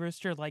Punky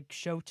Brewster like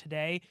show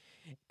today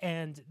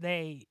and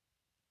they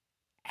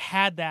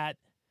had that,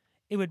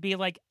 it would be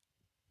like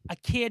a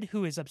kid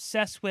who is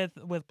obsessed with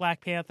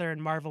Black Panther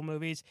and Marvel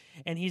movies,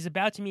 and he's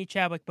about to meet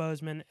Chadwick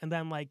Boseman, and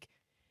then like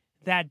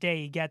that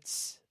day he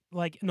gets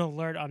like an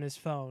alert on his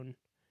phone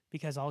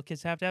because all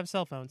kids have to have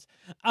cell phones.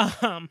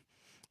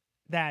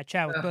 That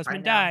Chadwick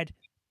Boseman died.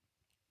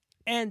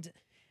 And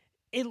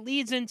it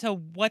leads into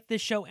what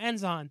this show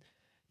ends on.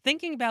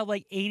 Thinking about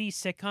like 80s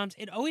sitcoms,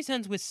 it always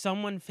ends with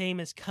someone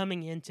famous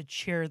coming in to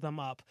cheer them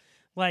up.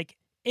 Like,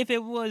 if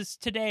it was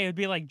today, it would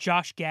be like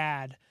Josh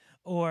Gad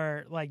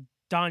or like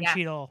Don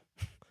Cheadle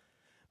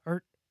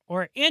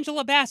or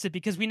Angela Bassett,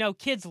 because we know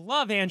kids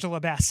love Angela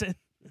Bassett.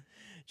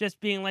 Just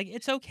being like,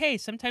 it's okay.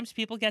 Sometimes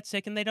people get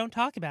sick and they don't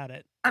talk about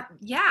it.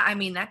 Yeah, I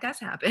mean, that does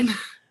happen.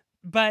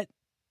 But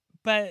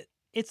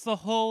it's the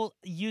whole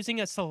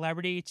using a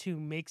celebrity to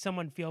make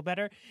someone feel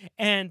better.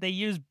 And they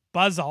use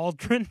Buzz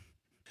Aldrin.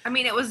 I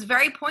mean, it was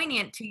very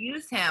poignant to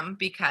use him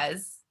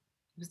because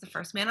he was the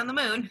first man on the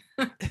moon.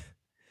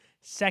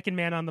 Second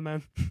man on the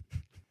moon.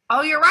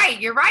 Oh, you're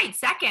right.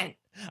 Second.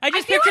 I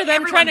just picture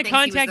them trying to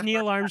contact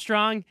Neil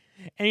Armstrong,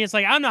 and he's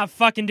like, I'm not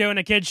fucking doing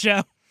a kid's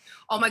show.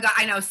 Oh my God,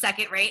 I know,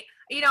 second rate.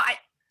 You know,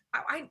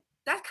 I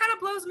that kind of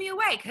blows me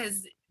away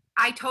because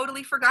I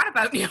totally forgot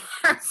about Neil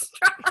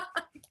Armstrong.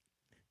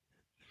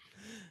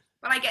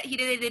 But I get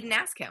they didn't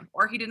ask him,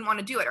 or he didn't want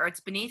to do it, or it's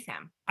beneath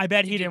him. I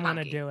bet he didn't want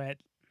to do it.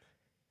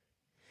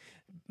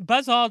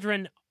 Buzz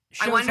Aldrin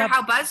shows up. I wonder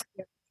how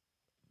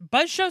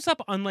Buzz shows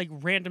up on like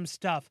random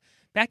stuff.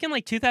 Back in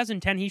like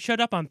 2010, he showed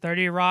up on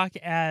 30 Rock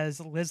as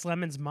Liz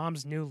Lemon's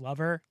mom's new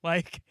lover.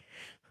 Like,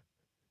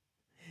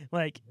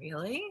 Like,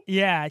 Really?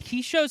 yeah,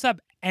 he shows up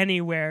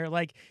anywhere.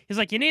 Like, he's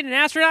like, you need an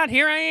astronaut?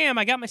 Here I am.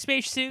 I got my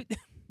spacesuit.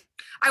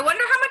 I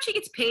wonder how much he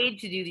gets paid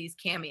to do these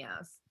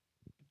cameos.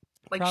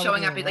 Like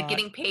showing Probably up, a like lot.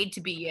 getting paid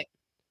to be it.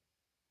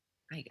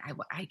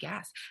 I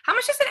guess. How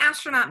much does an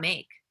astronaut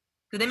make?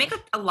 Do they make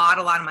a lot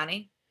of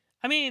money?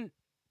 I mean,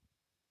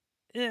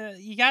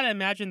 you got to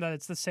imagine that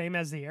it's the same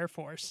as the Air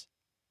Force.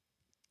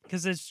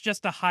 Because it's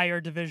just a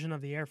higher division of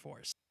the Air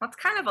Force. Well, it's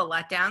kind of a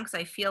letdown because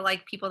I feel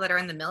like people that are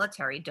in the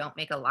military don't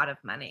make a lot of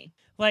money.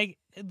 Like,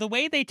 the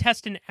way they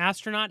test an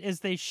astronaut is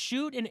they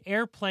shoot an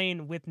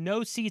airplane with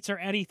no seats or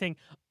anything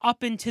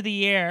up into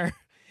the air,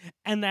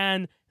 and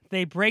then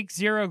they break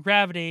zero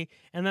gravity,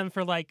 and then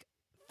for like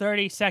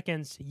 30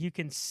 seconds, you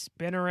can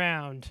spin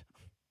around.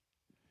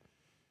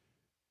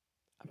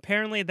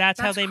 Apparently, that's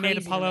how they made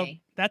crazy to Apollo.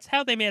 me. That's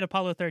how they made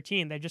Apollo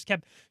 13. They just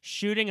kept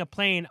shooting a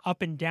plane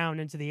up and down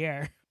into the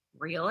air.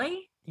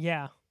 Really?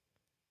 Yeah.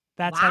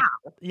 That's Wow.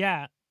 how,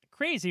 yeah.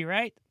 Crazy,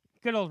 right?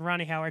 Good old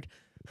Ronnie Howard.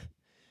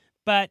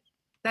 But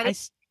That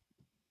is,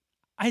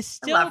 I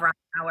still I love Ron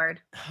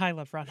Howard. I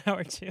love Ron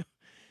Howard too.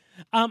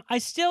 I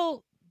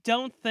still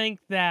don't think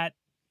that,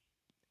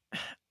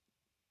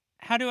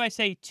 how do I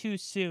say too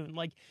soon?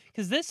 Like,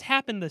 because this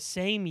happened the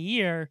same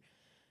year.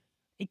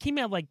 It came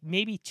out like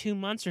maybe 2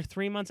 months or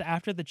 3 months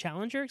after the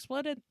Challenger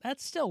exploded.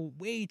 That's still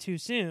way too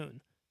soon.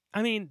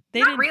 I mean,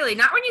 they Not didn't really.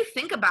 Not when you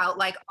think about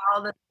like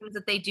all the things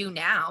that they do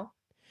now.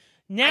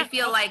 now. I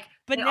feel like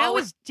but they now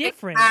always is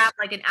different. have,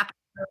 like an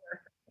episode.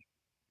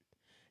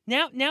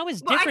 Now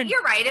is Well, different.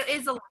 you're right. It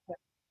is a lot.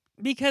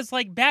 Because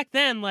like back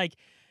then, like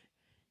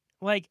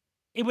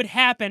it would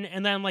happen,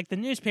 and then like the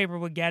newspaper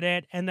would get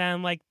it, and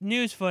then like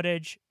news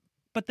footage,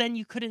 but then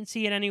you couldn't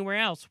see it anywhere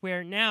else.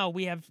 Where now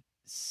we have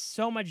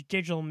so much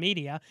digital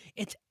media,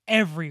 it's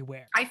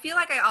everywhere. I feel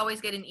like I always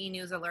get an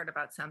e-news alert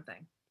about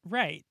something.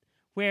 Right.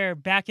 Where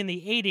back in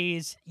the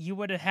 80s, you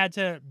would have had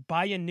to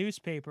buy a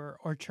newspaper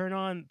or turn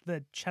on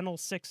the Channel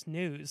 6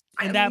 news.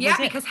 And that yeah, was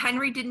it. because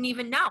Henry didn't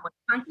even know. When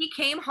Punky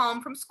came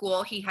home from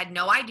school, he had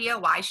no idea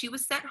why she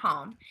was sent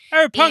home.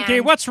 Oh, Punky,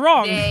 And what's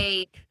wrong?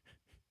 he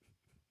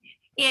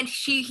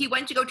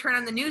went to go turn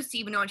on the news to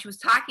even know what she was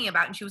talking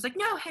about, and she was like,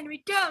 "No,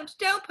 Henry, don't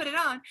put it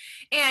on."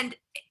 And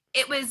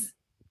it was,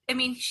 I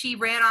mean, she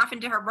ran off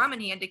into her room,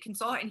 and he had to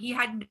console her, and he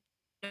had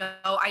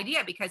no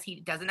idea because he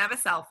doesn't have a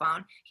cell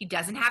phone. He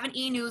doesn't have an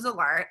e-news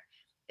alert.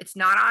 It's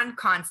not on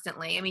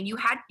constantly. I mean,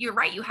 you're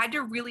right. You had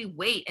to really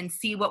wait and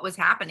see what was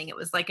happening. It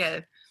was like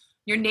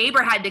your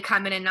neighbor had to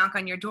come in and knock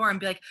on your door and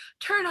be like,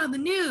 "Turn on the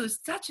news.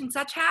 Such and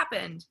such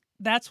happened."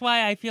 That's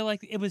why I feel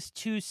like it was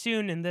too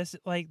soon in this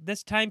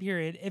time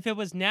period. If it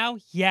was now,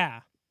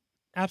 yeah,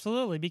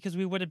 absolutely, because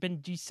we would have been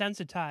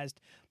desensitized.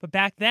 But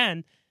back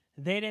then,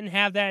 they didn't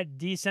have that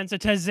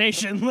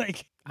desensitization.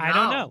 Like, I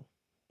don't No. know.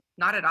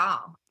 Not at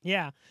all.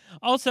 Yeah.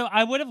 Also,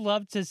 I would have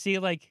loved to see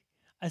like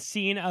a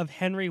scene of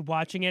Henry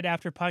watching it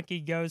after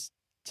Punky goes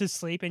to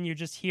sleep, and you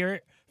just hear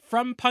it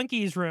from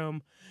Punky's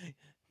room.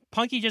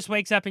 Punky just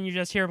wakes up, and you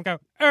just hear him go,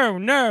 "Oh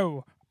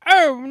no!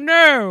 Oh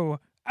no!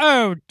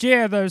 Oh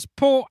dear, those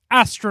poor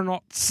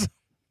astronauts."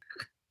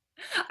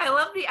 I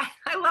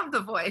love the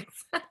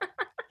voice.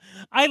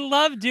 I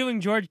love doing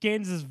George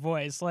Gaines's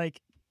voice.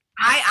 Like,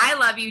 I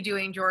love you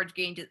doing George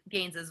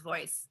Gaines's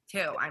voice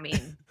too. I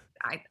mean,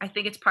 I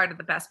think it's part of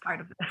the best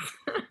part of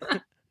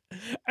this.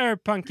 "Oh,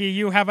 Punky,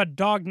 you have a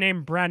dog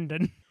named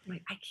Brandon."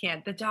 Like, I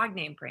can't. The dog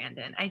named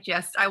Brandon.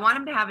 I want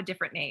him to have a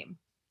different name.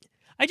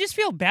 I just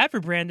feel bad for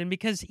Brandon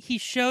because he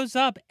shows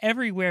up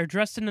everywhere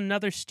dressed in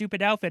another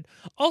stupid outfit.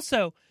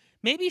 Also,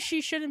 maybe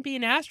she shouldn't be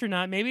an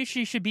astronaut. Maybe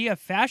she should be a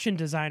fashion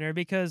designer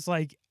because,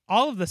 like,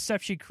 all of the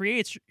stuff she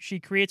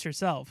creates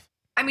herself.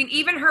 I mean,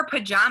 even her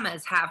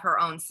pajamas have her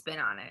own spin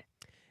on it.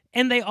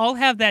 And they all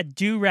have that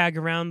do-rag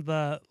around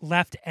the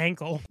left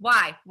ankle.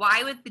 Why?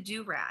 Why with the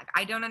do-rag?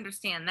 I don't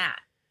understand that.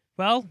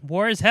 Well,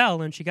 war is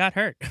hell, and she got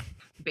hurt.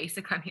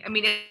 Basically, I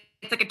mean,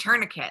 it's like a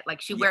tourniquet. Like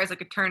she wears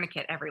like a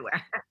tourniquet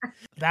everywhere.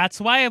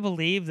 That's why I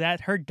believe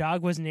that her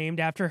dog was named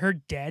after her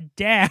dead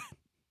dad.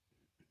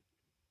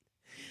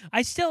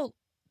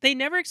 They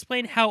never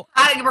explain how...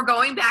 We're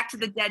going back to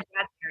the dead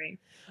dad theory.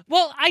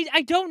 Well,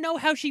 I don't know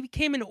how she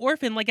became an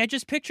orphan. Like, I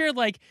just picture,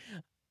 like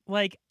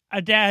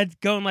a dad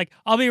going, like,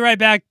 "I'll be right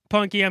back,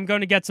 Punky. I'm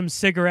going to get some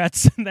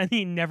cigarettes." And then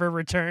he never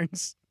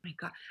returns. Oh my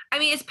God. I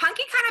mean, is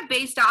Punky kind of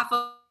based off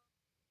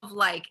of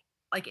like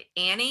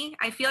Annie?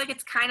 I feel like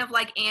it's kind of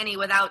like Annie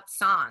without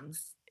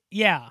songs.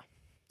 Yeah.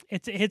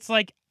 It's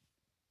like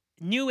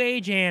New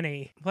Age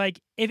Annie.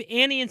 Like, if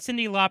Annie and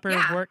Cyndi Lauper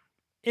Yeah.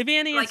 If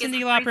Annie Like, and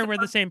is Cyndi Henry Lauper were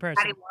the supposed same to be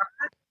person. Daddy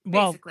Warbucks?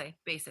 Well,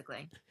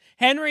 Basically.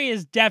 Henry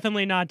is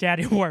definitely not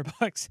Daddy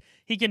Warbucks.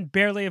 He can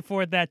barely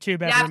afford that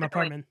 2-bedroom Definitely.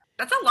 apartment.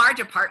 That's a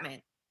large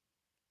apartment.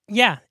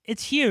 Yeah,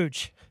 it's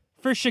huge.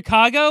 For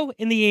Chicago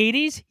in the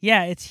 80s,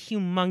 yeah, it's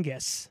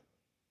humongous.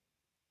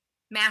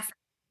 Massive.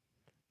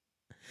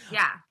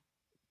 Yeah.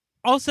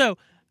 Also,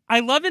 I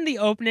love in the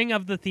opening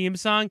of the theme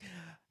song,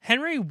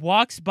 Henry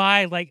walks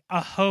by like a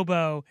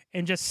hobo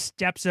and just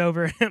steps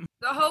over him.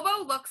 The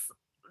hobo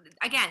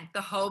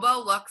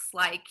looks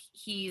like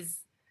he's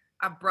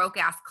a broke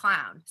ass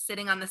clown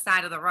sitting on the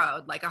side of the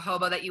road, like a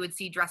hobo that you would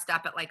see dressed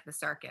up at like the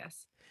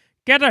circus.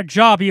 Get a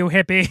job, you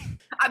hippie.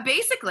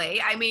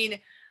 Basically, I mean,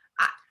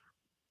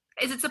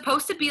 is it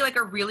supposed to be like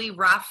a really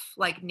rough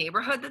like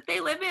neighborhood that they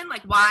live in?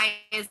 Like, why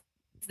is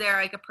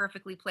there like a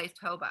perfectly placed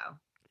hobo?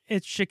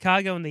 It's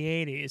Chicago in the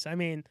 80s. I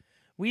mean,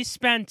 we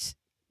spent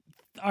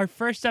our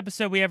first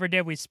episode we ever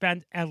did, we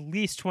spent at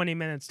least 20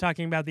 minutes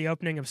talking about the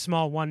opening of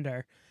Small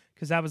Wonder,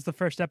 because that was the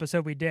first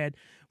episode we did,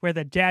 where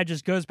the dad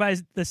just goes by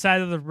the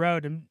side of the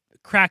road and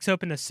cracks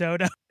open a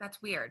soda.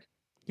 That's weird.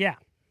 Yeah.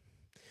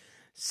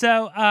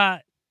 So,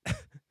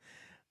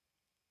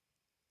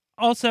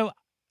 also,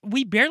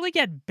 we barely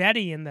get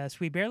Betty in this.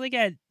 We barely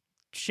get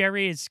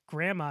Sherry's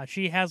grandma.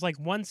 She has like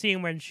one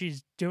scene when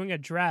she's doing a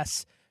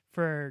dress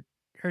for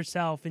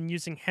herself and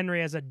using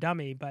Henry as a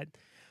dummy, but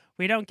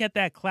we don't get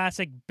that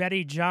classic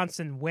Betty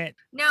Johnson wit.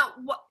 Now,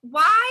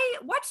 why?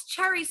 What's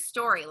Cherry's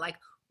story? Like,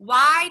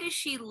 why does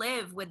she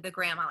live with the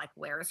grandma? Like,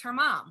 where is her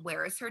mom?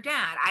 Where is her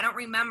dad? I don't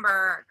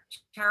remember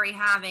Cherry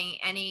having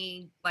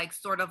any like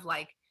sort of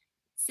like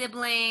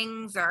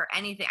siblings or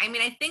anything. I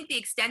mean, I think the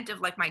extent of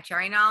like my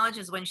Cherry knowledge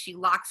is when she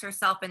locks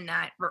herself in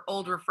that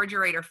old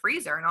refrigerator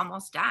freezer and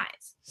almost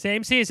dies.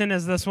 Same season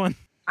as this one.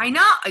 I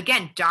know.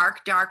 Again,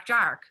 dark, dark,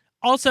 dark.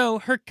 Also,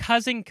 her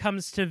cousin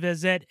comes to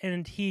visit,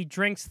 and he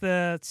drinks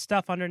the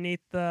stuff underneath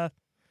the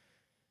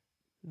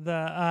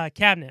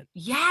cabinet.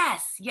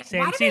 Yes. Yeah. Same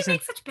Why do season. they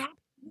make such bad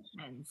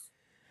decisions?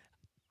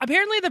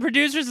 Apparently, the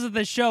producers of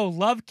the show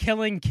love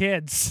killing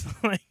kids.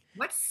 Like,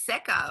 what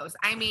sickos?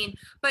 I mean,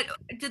 but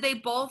do they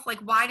both like?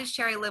 Why does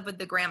Cherry live with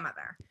the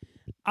grandmother?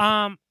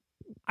 I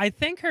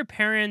think her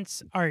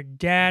parents are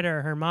dead,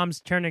 or her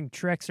mom's turning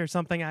tricks or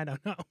something. I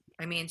don't know.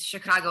 I mean, it's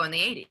Chicago in the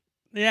 80s.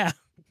 Yeah.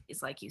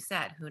 It's like you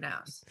said, who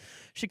knows?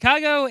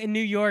 Chicago and New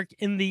York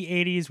in the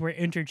 80s were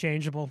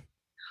interchangeable.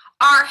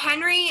 Are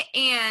Henry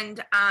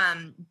and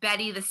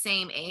Betty the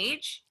same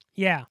age?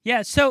 Yeah.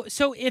 Yeah. So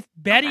if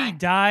Betty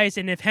dies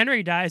and if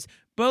Henry dies,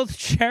 both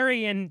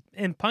Cherry and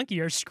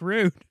Punky are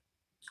screwed.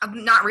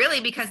 Not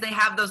really, because they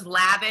have those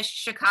lavish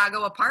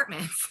Chicago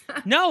apartments.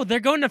 No, they're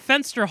going to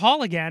Fenster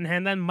Hall again,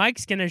 and then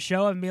Mike's going to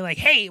show up and be like,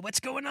 hey, what's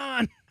going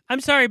on?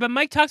 I'm sorry, but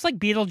Mike talks like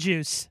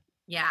Beetlejuice.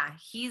 Yeah,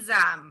 he's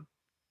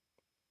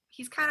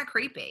kind of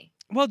creepy.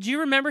 Well, do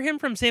you remember him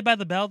from Saved by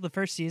the Bell, the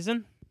first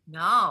season?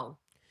 No.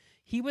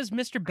 He was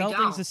Mr.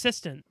 Belding's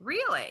assistant.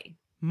 Really?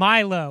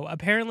 Milo.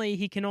 Apparently,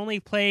 he can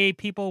only play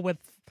people with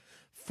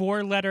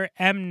 4-letter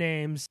M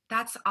names.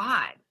 That's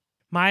odd.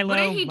 Milo. What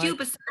did he do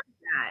besides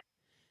that?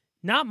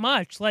 Not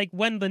much. Like,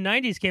 when the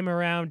 90s came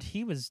around,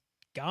 he was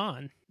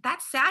gone.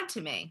 That's sad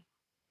to me.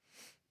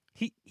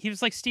 He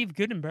was like Steve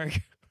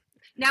Gutenberg.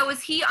 Now,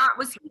 was he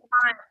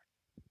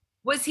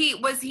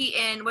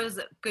in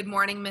Good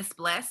Morning Miss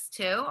Bliss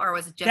too, or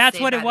was it just That's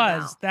Saved what by it the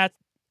was. Bell?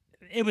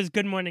 It was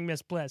Good Morning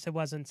Miss Bliss. It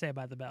wasn't Saved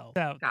by the Bell.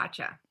 So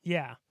Gotcha.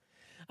 yeah.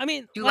 I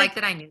mean, do you like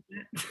that I knew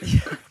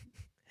that?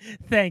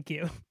 Thank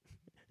you.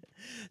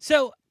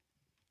 So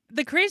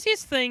the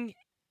craziest thing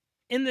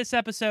in this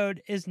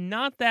episode is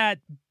not that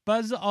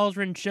Buzz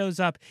Aldrin shows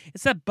up.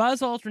 It's that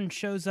Buzz Aldrin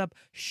shows up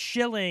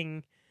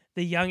shilling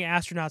the Young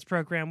Astronauts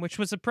program, which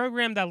was a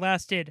program that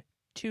lasted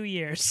 2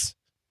 years.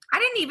 I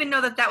didn't even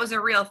know that was a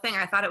real thing.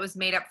 I thought it was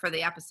made up for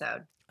the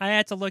episode. I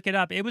had to look it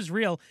up. It was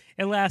real.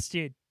 It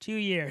lasted 2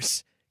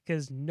 years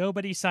because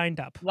nobody signed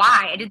up.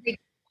 Why?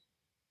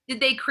 Did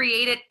they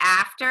create it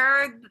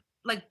after,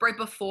 like right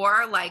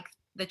before, like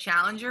the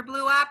Challenger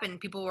blew up and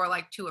people were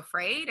like too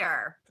afraid,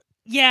 or?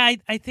 Yeah,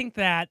 I think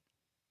that.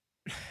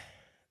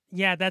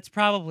 Yeah, that's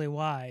probably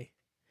why.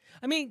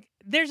 I mean,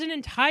 there's an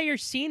entire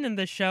scene in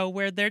the show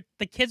where the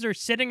kids are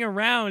sitting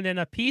around in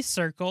a peace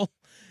circle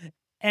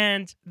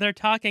and they're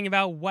talking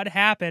about what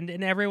happened,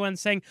 and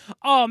everyone's saying,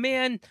 oh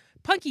man,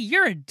 Punky,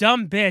 you're a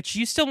dumb bitch.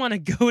 You still want to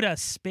go to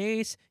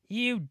space?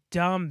 You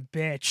dumb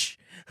bitch.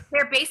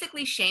 They're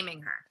basically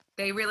shaming her.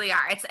 They really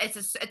are.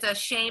 It's a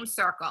shame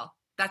circle.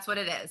 That's what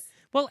it is.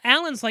 Well,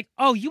 Alan's like,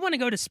 oh, you want to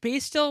go to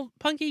space still,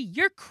 Punky?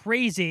 You're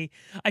crazy.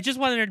 I just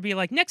wanted her to be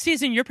like, next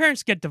season, your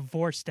parents get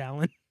divorced,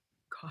 Alan.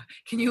 God,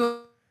 can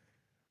you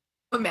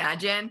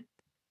imagine?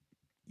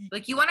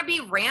 Like, you want to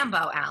be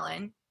Rambo,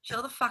 Alan.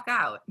 Chill the fuck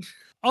out.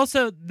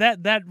 Also,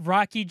 that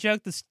Rocky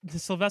joke, the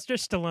Sylvester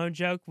Stallone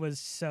joke was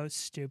so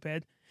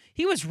stupid.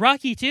 He was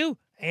Rocky 2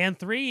 and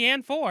 3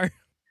 and 4.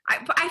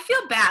 I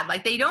feel bad.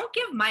 Like, they don't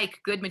give Mike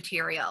good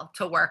material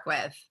to work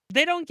with.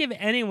 They don't give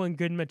anyone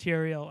good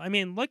material. I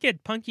mean, look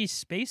at Punky's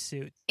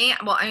spacesuit. And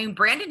well, I mean,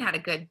 Brandon had a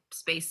good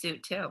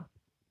spacesuit too.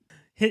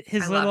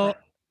 His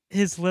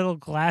little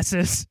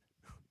glasses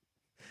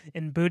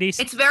and booties.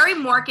 It's very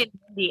Mork and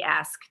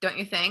Mindy-esque, don't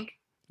you think?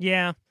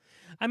 Yeah.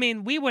 I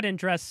mean, we wouldn't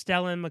dress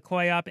Stella and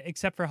McCoy up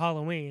except for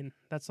Halloween.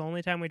 That's the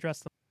only time we dress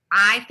them.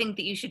 I think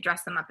that you should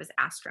dress them up as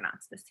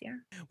astronauts this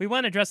year. We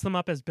want to dress them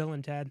up as Bill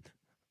and Ted.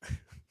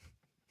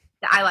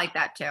 I like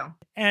that too.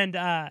 And,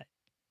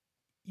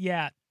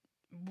 yeah.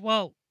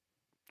 Well,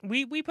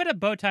 We put a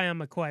bow tie on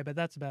McCoy, but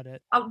that's about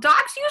it. Oh,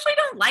 dogs usually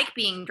don't like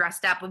being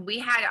dressed up. When we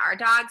had our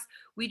dogs,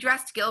 we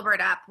dressed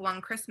Gilbert up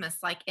one Christmas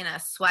like in a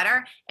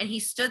sweater, and he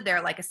stood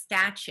there like a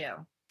statue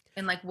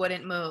and like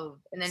wouldn't move,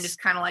 and then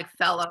just kind of like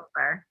fell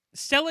over.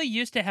 Stella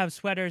used to have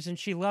sweaters, and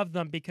she loved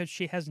them because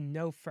she has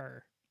no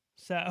fur.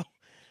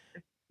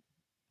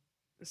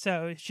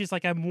 So she's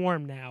like, I'm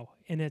warm now,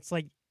 and it's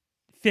like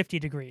 50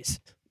 degrees.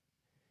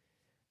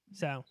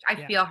 So I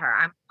feel her.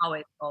 I'm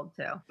always cold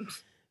too.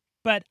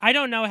 But I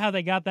don't know how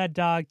they got that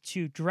dog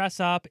to dress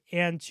up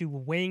and to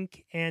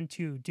wink and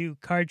to do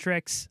card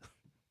tricks.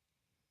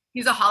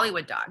 He's a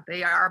Hollywood dog.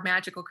 They are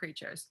magical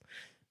creatures.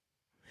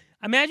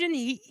 Imagine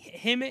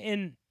him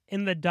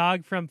and the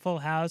dog from Full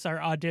House are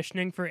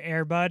auditioning for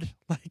Air Bud.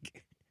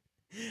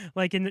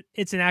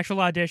 It's an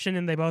actual audition,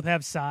 and they both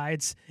have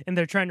sides, and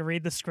they're trying to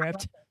read the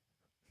script.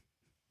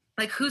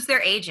 Like, who's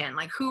their agent?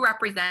 Like, who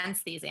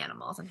represents these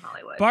animals in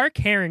Hollywood? Bark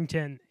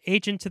Harrington,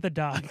 agent to the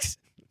dogs.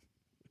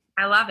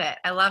 I love it.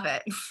 I love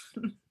it.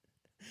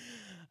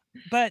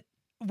 But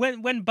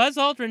when Buzz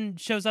Aldrin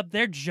shows up,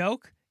 their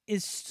joke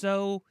is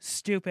so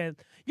stupid.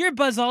 You're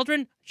Buzz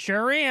Aldrin?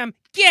 Sure am.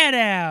 Get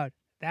out.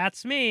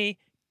 That's me.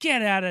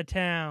 Get out of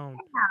town.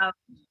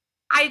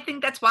 I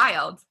think that's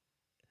wild.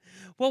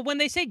 Well, when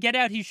they say get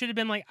out, he should have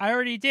been like, I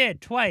already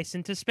did twice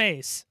into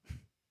space.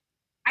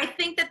 I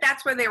think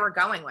that's where they were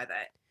going with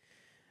it.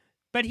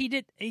 But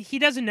he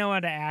doesn't know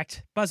how to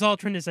act. Buzz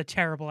Aldrin is a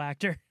terrible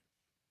actor.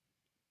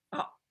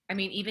 Oh, I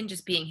mean, even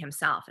just being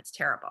himself, it's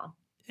terrible.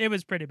 It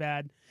was pretty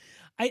bad.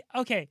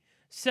 Okay,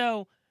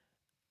 so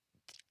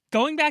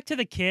going back to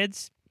the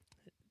kids,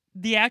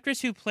 the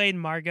actress who played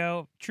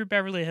Margot, True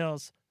Beverly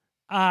Hills,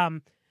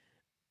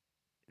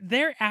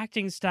 their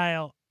acting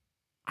style,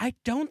 I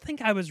don't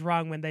think I was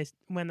wrong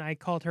when I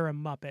called her a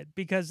Muppet,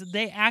 because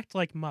they act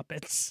like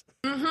Muppets.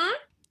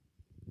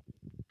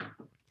 Mm-hmm.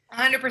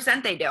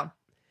 100% they do.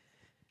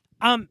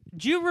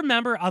 Do you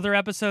remember other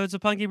episodes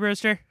of Punky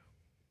Brewster?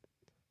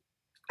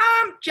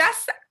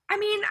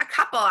 A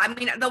couple. I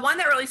mean, the one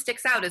that really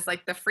sticks out is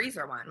like the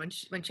freezer one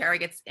when Cherry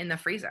gets in the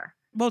freezer.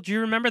 Well, do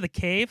you remember the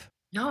cave?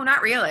 No,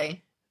 not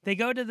really. They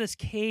go to this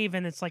cave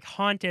and it's like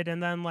haunted,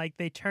 and then like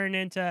they turn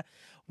into.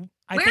 Is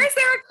there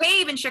a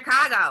cave in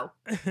Chicago?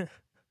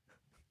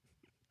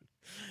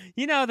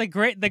 You know, the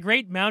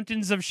great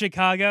mountains of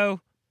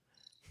Chicago.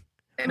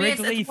 I mean,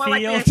 Wrigley it's more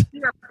Field. like a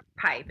sewer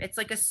pipe. It's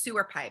like a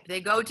sewer pipe. They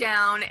go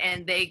down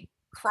and they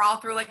crawl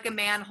through like a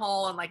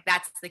manhole, and like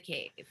that's the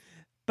cave.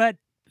 But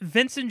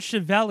Vincent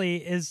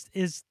Chiavelli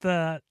is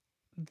the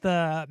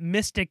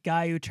mystic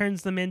guy who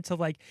turns them into,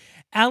 like,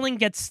 Alan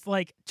gets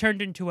like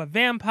turned into a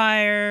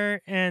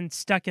vampire and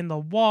stuck in the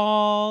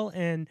wall,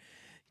 and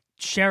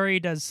Sherry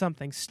does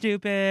something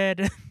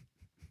stupid.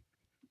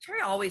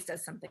 Cherry always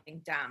does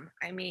something dumb.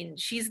 I mean,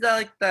 she's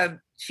the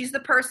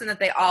person that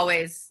they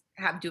always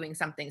have doing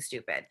something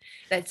stupid,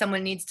 that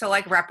someone needs to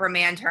like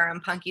reprimand her,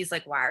 and Punky's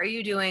like, why are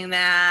you doing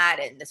that?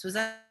 And this was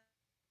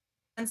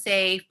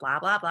unsafe, blah,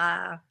 blah,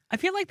 blah. I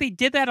feel like they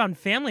did that on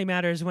Family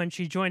Matters when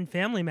she joined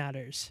Family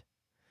Matters.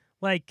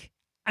 Like,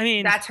 I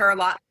mean, that's her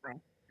lot,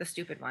 the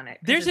stupid one.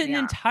 There's an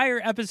entire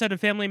episode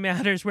of Family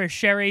Matters where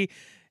Sherry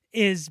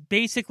is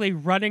basically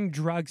running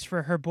drugs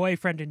for her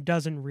boyfriend and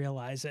doesn't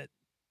realize it.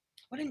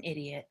 What an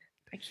idiot.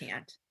 I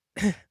can't.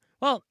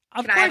 Well,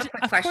 of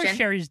course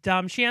Sherry's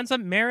dumb. She ends up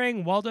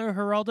marrying Waldo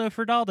Geraldo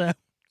Ferdaldo.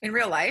 In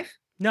real life?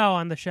 No,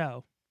 on the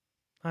show.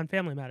 On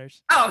Family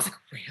Matters. Oh, I was like,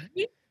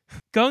 really?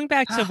 Going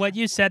back to what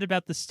you said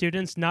about the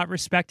students not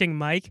respecting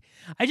Mike,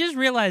 I just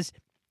realized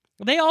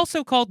they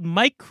also called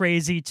Mike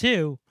crazy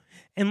too.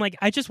 And like,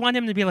 I just want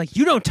him to be like,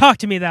 you don't talk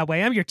to me that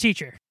way. I'm your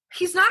teacher.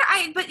 He's not,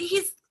 but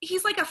he's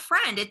like a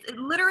friend. It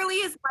literally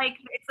is like,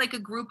 it's like a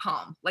group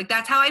home. Like,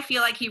 that's how I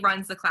feel like he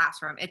runs the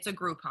classroom. It's a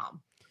group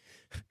home.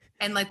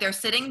 And like, they're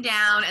sitting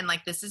down and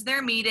like, this is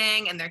their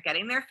meeting and they're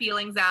getting their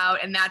feelings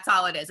out. And that's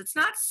all it is. It's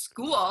not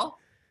school.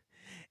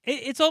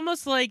 It's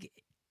almost like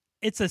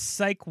it's a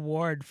psych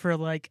ward for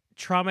like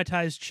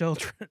traumatized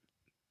children.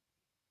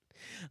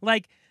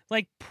 like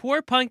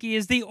poor Punky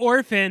is the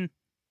orphan.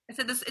 I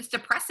said this. It's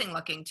depressing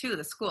looking too,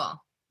 the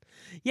school.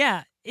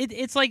 Yeah,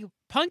 it's like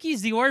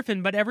Punky's the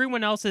orphan, but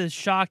everyone else is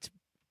shocked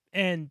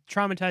and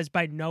traumatized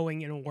by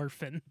knowing an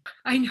orphan.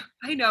 I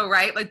know,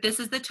 right? Like, this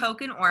is the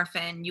token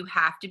orphan. You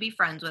have to be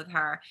friends with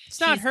her.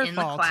 It's not her in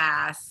fault. The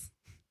class.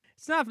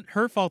 It's not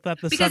her fault that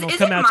the because sun will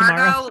come out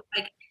tomorrow.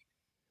 Like,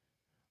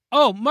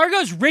 oh,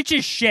 Margot's rich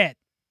as shit.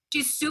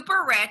 She's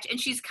super rich, and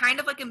she's kind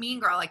of like a mean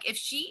girl. Like,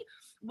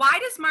 why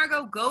does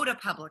Margot go to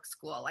public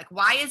school? Like,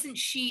 why isn't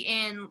she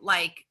in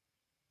like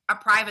a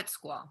private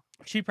school?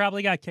 She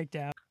probably got kicked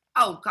out.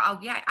 Oh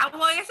yeah.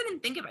 Well, I guess I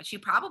didn't think of it. She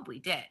probably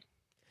did.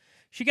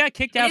 She got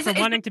kicked out for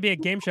wanting to be a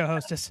game show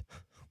hostess.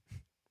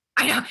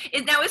 I know.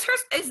 Now,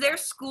 is their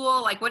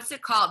school, like, what's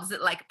it called? Is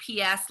it like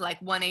PS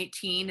like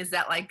 118? Is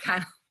that like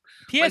kind of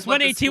PS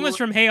 118 was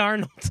from Hey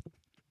Arnold.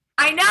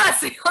 I know.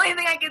 It's the only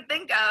thing I could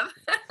think of.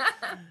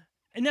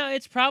 No,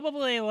 it's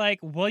probably like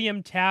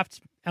William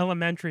Taft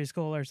Elementary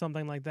School or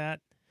something like that.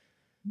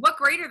 What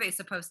grade are they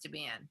supposed to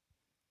be in?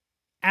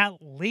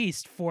 At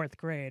least 4th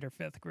grade or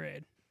 5th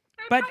grade.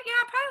 But probably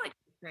like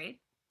grade.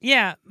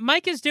 yeah,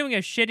 Mike is doing a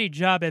shitty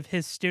job if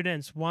his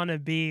students want to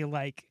be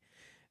like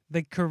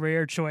the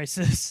career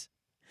choices.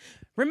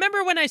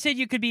 Remember when I said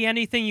you could be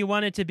anything you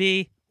wanted to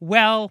be?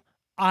 Well,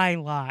 I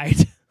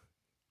lied.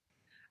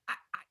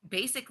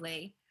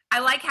 Basically, I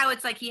like how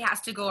it's like he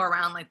has to go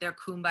around like their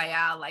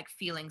kumbaya, like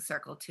feeling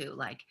circle too.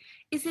 Like,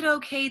 is it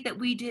okay that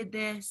we did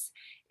this?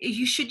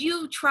 Should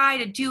you try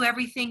to do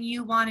everything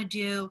you want to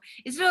do?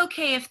 Is it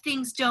okay if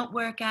things don't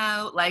work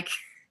out? Like,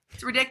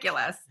 it's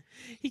ridiculous.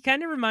 He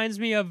kind of reminds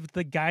me of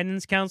the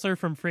guidance counselor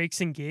from Freaks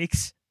and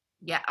Geeks.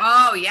 Yeah.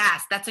 Oh,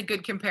 yes. That's a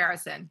good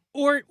comparison.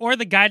 Or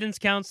the guidance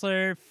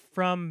counselor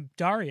from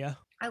Daria.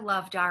 I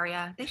love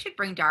Daria. They should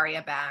bring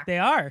Daria back. They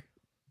are.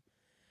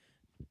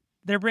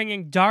 They're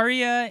bringing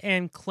Daria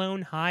and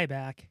Clone High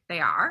back. They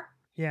are?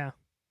 Yeah.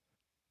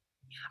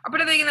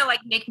 But are they going to like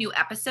make new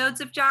episodes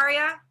of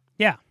Daria?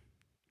 Yeah.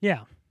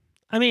 Yeah.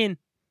 I mean,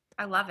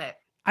 I love it.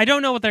 I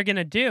don't know what they're going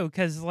to do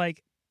because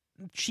like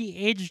she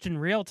aged in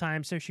real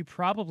time, so she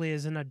probably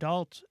is an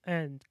adult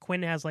and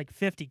Quinn has like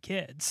 50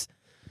 kids.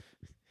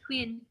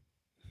 Quinn.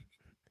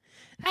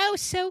 Oh,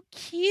 so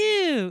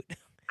cute.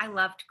 I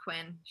loved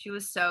Quinn. She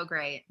was so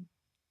great.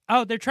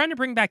 Oh, they're trying to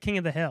bring back King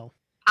of the Hill.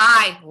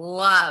 I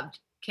loved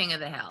King of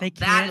the Hill. They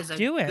That can't is a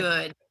do it.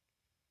 good.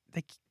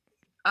 They,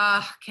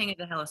 King of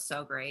the Hill is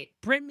so great.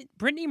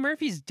 Brittany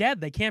Murphy's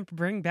dead. They can't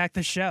bring back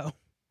the show.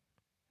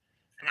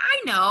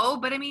 I know,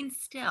 but I mean,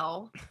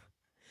 still.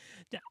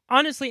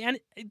 Honestly, and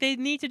they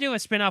need to do a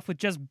spinoff with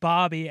just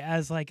Bobby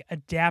as like a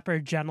dapper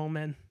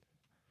gentleman.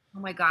 Oh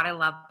my God, I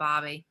love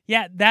Bobby.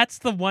 Yeah, that's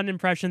the one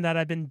impression that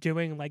I've been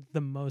doing like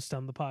the most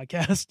on the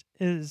podcast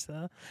is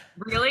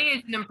Really?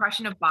 Is an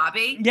impression of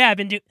Bobby? yeah, I've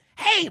been doing,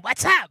 hey,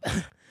 what's up?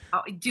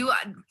 Oh,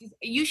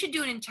 you should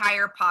do an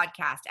entire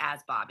podcast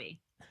as Bobby.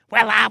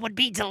 Well, I would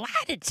be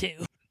delighted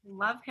to.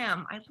 Love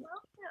him. I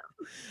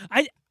love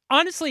him.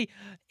 Honestly,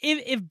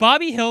 if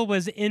Bobby Hill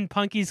was in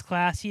Punky's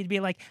class, he'd be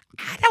like,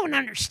 I don't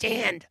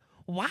understand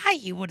why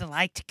you would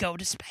like to go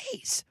to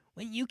space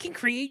when you can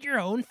create your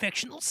own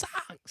fictional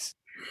songs.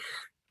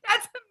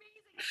 That's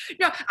amazing.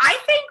 No, I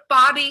think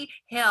Bobby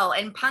Hill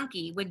and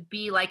Punky would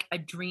be like a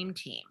dream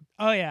team.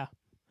 Oh yeah.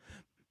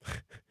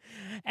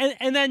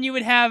 And then he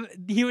would have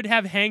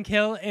Hank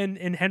Hill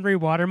and Henry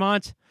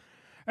Watermont.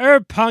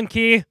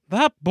 Punky,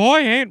 that boy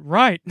ain't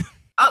right.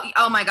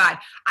 Oh my God.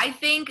 I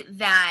think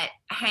that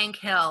Hank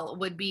Hill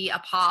would be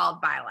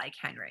appalled by like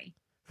Henry.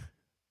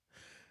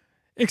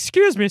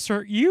 Excuse me,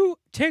 sir, you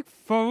take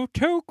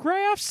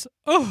photographs?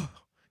 Oh,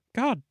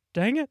 God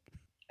dang it.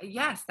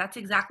 Yes, that's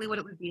exactly what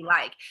it would be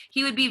like.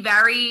 He would be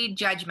very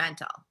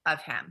judgmental of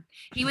him.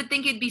 He would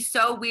think it'd be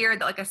so weird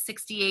that like a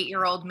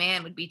 68-year-old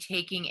man would be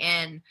taking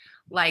in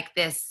like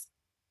this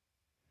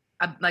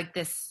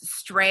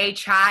stray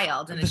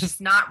child, and it's just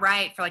not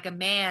right for like a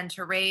man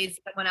to raise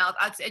someone else.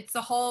 That's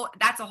a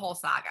whole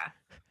saga.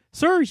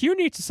 Sir, you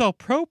need to sell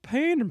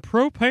propane and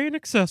propane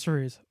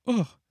accessories.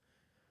 Ugh.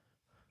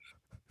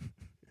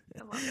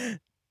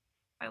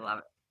 I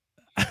love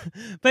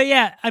it. But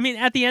yeah, I mean,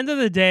 at the end of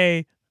the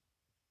day,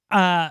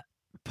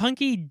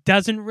 Punky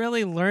doesn't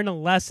really learn a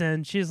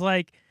lesson. She's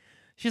like,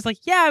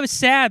 yeah, I was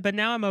sad, but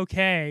now I'm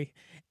okay.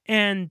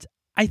 And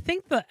I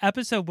think the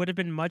episode would have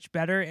been much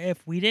better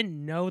if we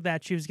didn't know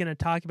that she was going to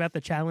talk about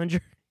the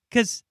Challenger.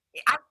 Because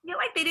I feel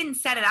like they didn't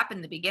set it up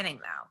in the beginning,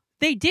 though.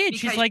 They did.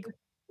 She's like,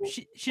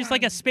 she's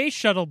like a space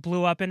shuttle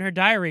blew up in her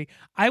diary.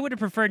 I would have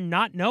preferred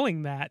not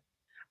knowing that.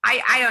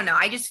 I don't know.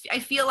 I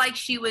feel like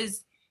she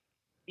was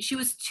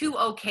too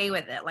okay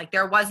with it. Like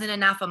there wasn't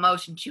enough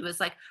emotion. She was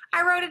like,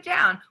 I wrote it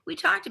down. We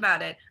talked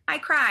about it. I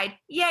cried.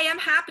 Yay, I'm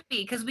happy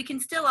because we can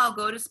still all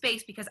go to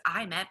space because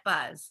I met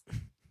Buzz.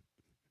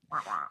 Wah,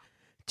 wah.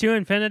 To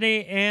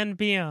infinity and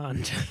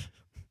beyond.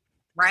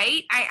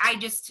 Right? I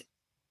just...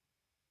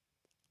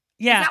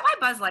 Yeah. Is that why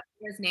Buzz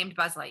Lightyear is named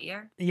Buzz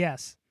Lightyear?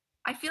 Yes.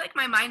 I feel like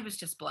my mind was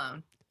just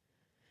blown.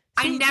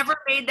 See, I never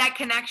made that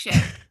connection.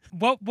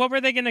 What were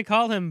they going to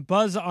call him?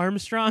 Buzz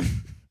Armstrong?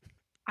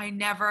 I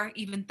never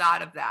even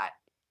thought of that.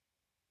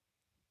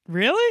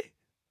 Really?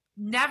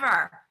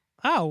 Never.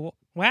 Oh,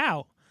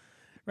 wow.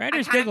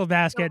 Writer's Pickle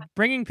Basket,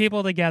 bringing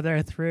people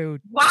together through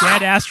Wow.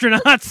 dead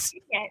astronauts.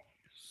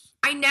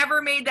 I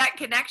never made that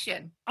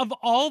connection.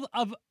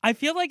 I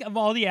feel like of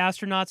all the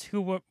astronauts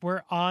who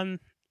were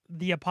on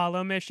the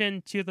Apollo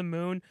mission to the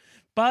moon,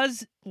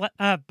 Buzz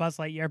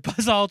Lightyear,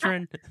 Buzz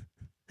Aldrin,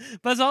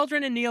 Buzz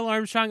Aldrin and Neil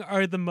Armstrong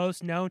are the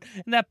most known.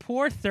 And that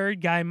poor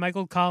third guy,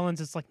 Michael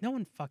Collins, is like, no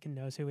one fucking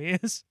knows who he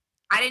is.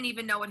 I didn't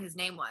even know what his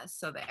name was.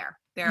 So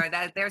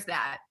there's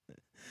that.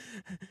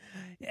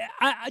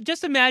 I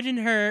just imagine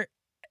her,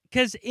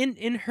 because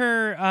in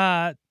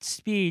her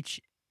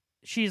speech,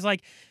 she's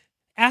like,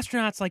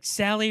 astronauts like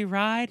Sally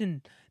Ride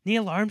and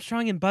Neil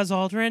Armstrong and Buzz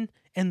Aldrin,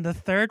 and the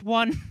third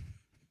one.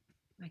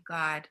 My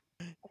God.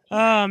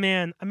 Oh,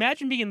 man.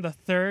 Imagine being the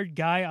third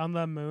guy on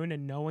the moon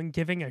and no one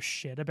giving a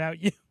shit about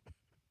you.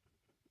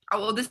 Oh,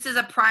 well, this is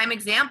a prime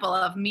example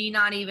of me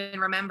not even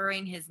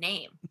remembering his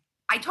name.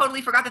 I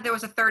totally forgot that there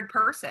was a third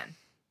person.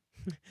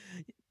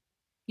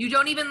 You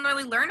don't even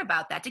really learn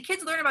about that. Do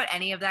kids learn about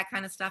any of that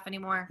kind of stuff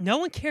anymore? No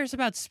one cares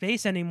about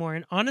space anymore,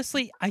 and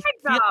honestly, I feel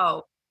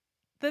No.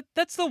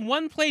 that's the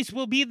one place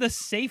we'll be the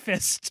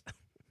safest.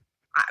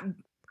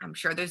 I'm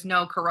sure there's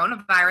no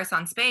coronavirus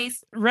on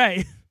space.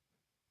 Right.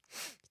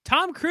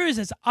 Tom Cruise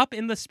is up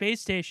in the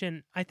space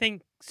station, I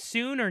think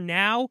soon or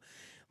now,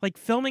 like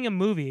filming a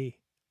movie.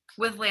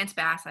 With Lance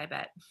Bass, I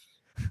bet.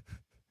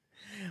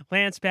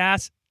 Lance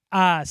Bass,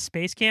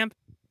 Space Camp.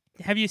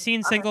 Have you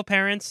seen Single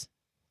Parents?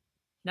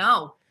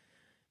 No.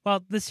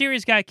 Well, the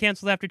series got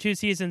canceled after 2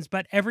 seasons,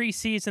 but every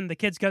season the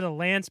kids go to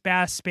Lance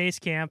Bass Space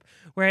Camp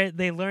where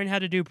they learn how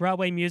to do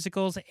Broadway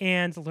musicals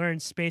and learn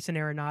space and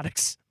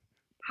aeronautics.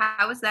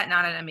 How is that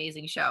not an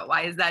amazing show?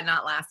 Why has that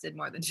not lasted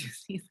more than 2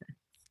 seasons?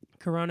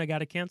 Corona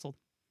got it canceled.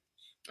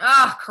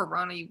 Oh,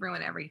 Corona, you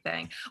ruin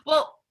everything.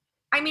 Well,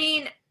 I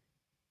mean,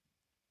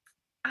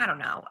 I don't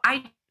know.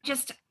 I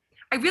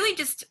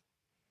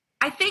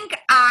think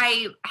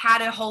I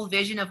had a whole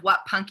vision of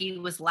what Punky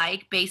was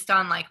like based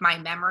on like my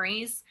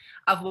memories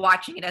of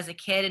watching it as a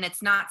kid. And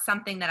it's not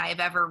something that I've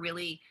ever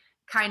really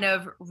kind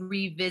of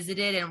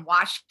revisited and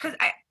watched. Cause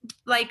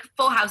like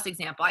Full House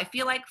example, I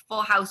feel like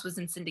Full House was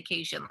in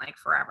syndication like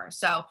forever.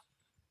 So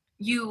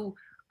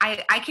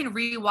I can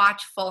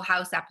rewatch Full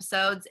House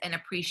episodes and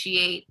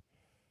appreciate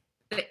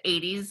the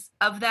 80s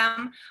of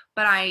them.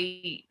 But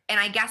I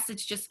guess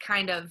it's just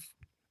kind of,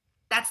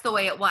 that's the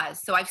way it was.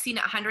 So I've seen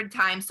it 100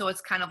 times. So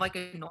it's kind of like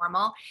a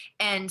normal.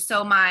 And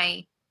so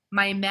my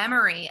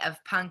memory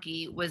of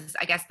Punky was,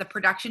 I guess the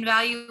production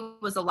value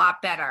was a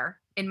lot better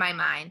in my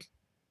mind.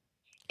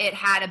 It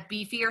had a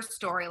beefier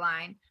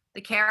storyline.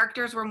 The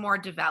characters were more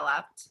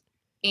developed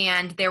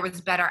and there was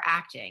better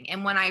acting.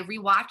 And when I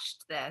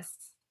rewatched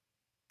this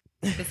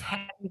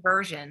heavy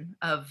version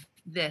of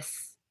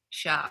this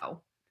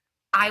show,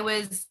 I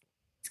was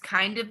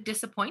kind of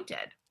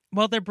disappointed.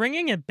 Well, they're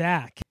bringing it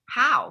back.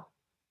 How?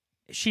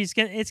 It's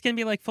gonna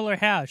be like Fuller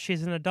House.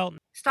 She's an adult.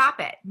 Stop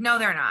it. No,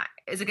 they're not.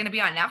 Is it going to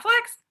be on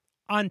Netflix?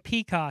 On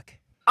Peacock.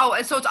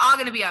 Oh, so it's all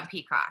going to be on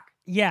Peacock.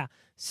 Yeah.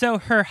 So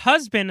her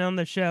husband on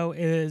the show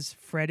is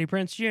Freddie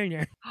Prinze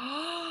Jr.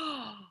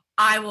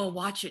 I will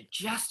watch it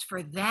just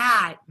for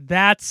that.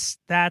 That's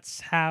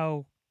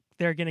how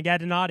they're gonna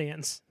get an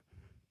audience.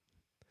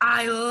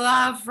 I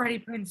love Freddie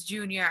Prinze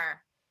Jr.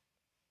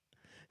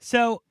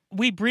 So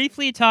we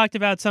briefly talked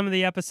about some of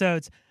the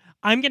episodes.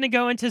 I'm going to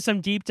go into some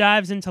deep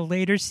dives into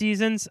later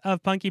seasons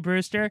of Punky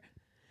Brewster,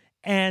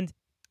 and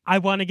I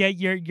want to get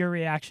your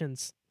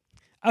reactions.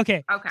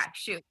 Okay. Okay,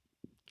 shoot.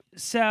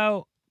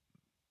 So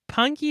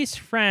Punky's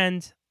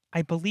friend,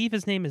 I believe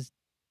his name is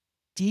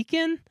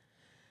Deacon.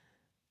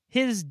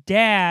 His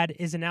dad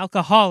is an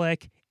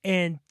alcoholic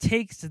and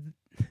takes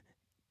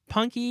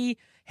Punky,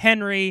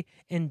 Henry,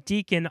 and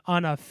Deacon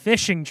on a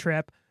fishing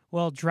trip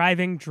while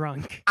driving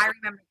drunk. I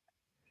remember.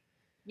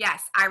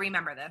 Yes, I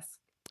remember this.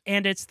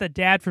 And it's the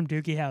dad from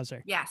Doogie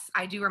Howser. Yes,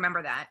 I do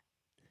remember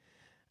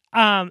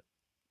that.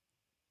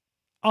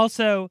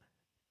 Also,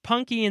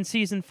 Punky in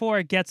season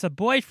 4 gets a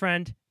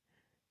boyfriend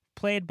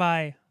played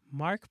by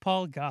Mark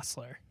Paul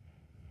Gosselaar.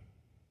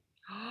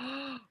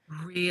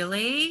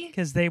 Really?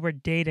 Because they were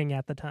dating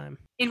at the time.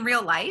 In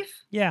real life?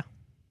 Yeah.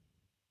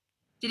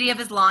 Did he have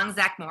his long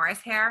Zach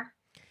Morris hair?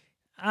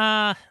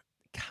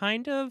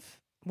 Kind of.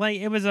 Like,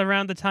 it was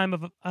around the time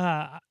of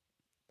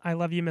I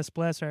Love You, Miss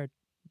Bliss, or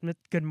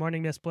Good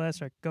Morning, Miss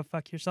Bliss, or Go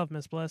Fuck Yourself,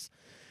 Miss Bliss.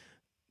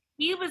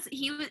 He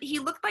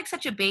looked like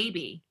such a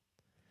baby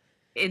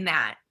in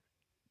that.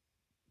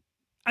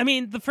 I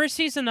mean, the first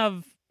season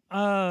of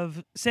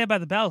Saved by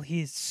the Bell,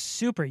 he's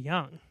super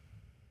young.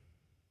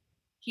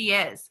 He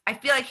is. I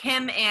feel like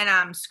him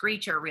and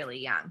Screech are really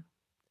young.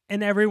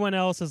 And everyone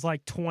else is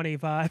like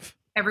 25.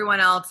 Everyone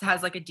else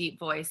has like a deep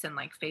voice and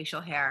like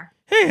facial hair.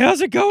 Hey, how's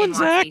it going,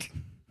 Zach?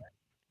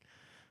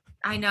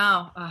 I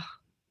know. Ugh.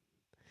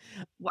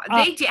 How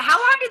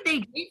long did they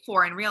date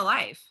for in real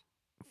life?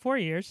 4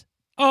 years.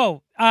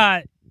 Oh,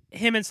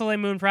 him and Soleil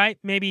Moon Frye,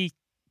 maybe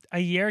a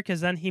year, because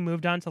then he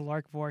moved on to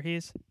Lark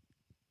Voorhees.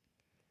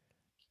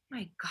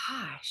 My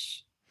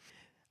gosh.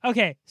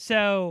 Okay,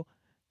 so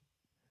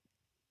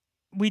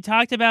we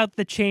talked about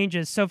the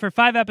Changes. So for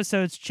 5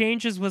 episodes,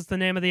 Changes was the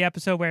name of the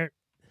episode where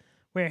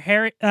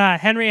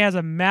Henry has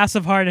a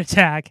massive heart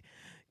attack,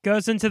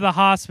 goes into the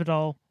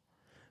hospital.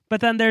 But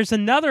then there's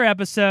another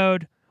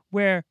episode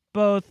where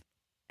both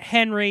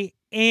Henry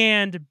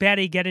and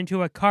Betty get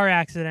into a car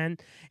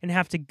accident and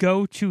have to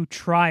go to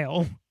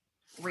trial.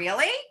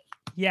 Really?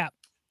 Yeah.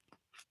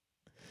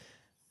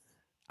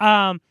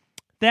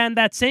 Then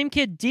that same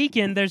kid,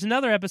 Deacon, there's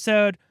another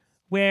episode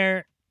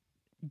where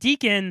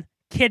Deacon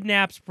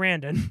kidnaps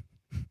Brandon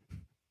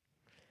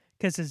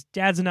because his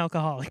dad's an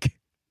alcoholic.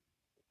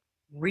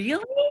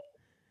 Really?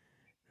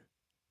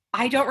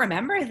 I don't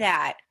remember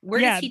that.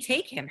 Where does he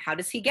take him? How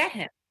does he get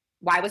him?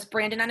 Why was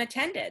Brandon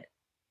unattended?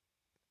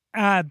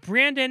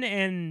 Brandon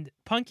and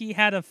Punky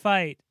had a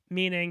fight,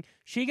 meaning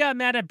she got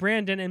mad at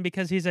Brandon, and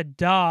because he's a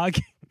dog,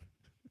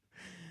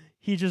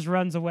 he just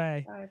runs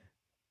away.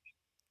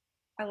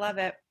 I love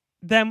it.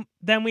 Then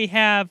we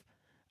have,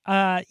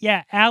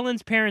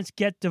 Alan's parents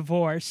get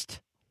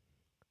divorced,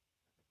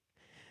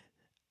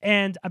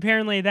 And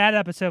apparently that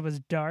episode was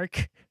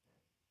dark.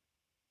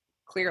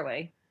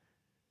 Clearly.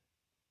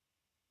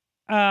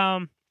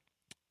 And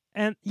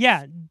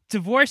yeah,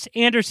 Divorce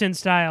Anderson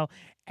style.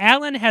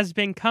 Alan has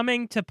been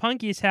coming to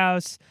Punky's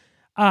house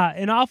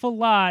an awful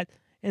lot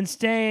and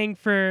staying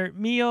for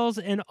meals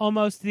and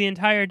almost the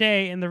entire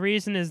day. And the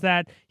reason is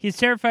that he's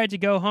terrified to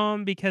go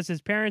home because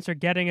his parents are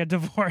getting a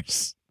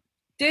divorce.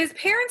 Did his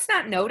parents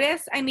not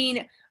notice? I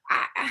mean,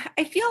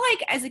 I feel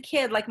like as a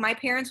kid, like my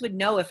parents would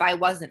know if I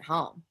wasn't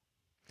home.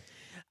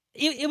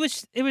 It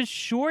was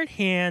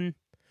shorthand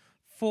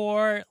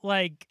for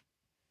like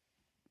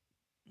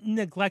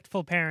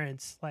neglectful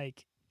parents.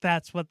 Like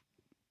that's what,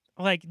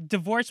 like,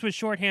 divorce was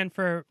shorthand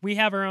for we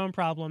have our own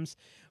problems.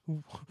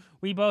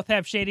 We both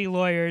have shady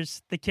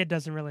lawyers. The kid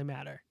doesn't really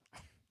matter.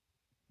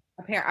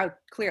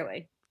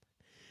 Clearly.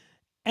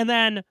 And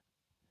then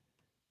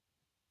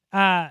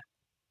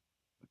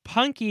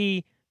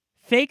Punky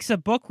fakes a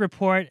book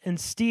report and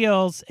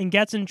steals and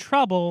gets in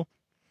trouble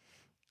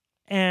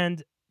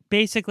and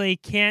basically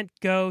can't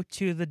go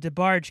to the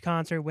DeBarge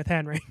concert with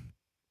Henry.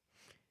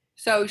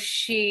 So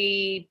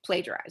she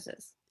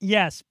plagiarizes.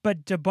 Yes,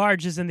 but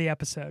DeBarge is in the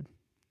episode.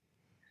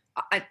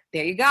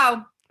 There you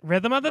go.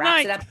 Rhythm of the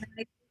Wraps night. it up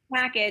in a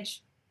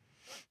package.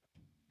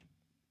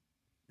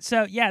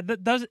 So yeah,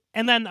 those,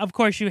 and then of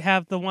course you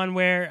have the one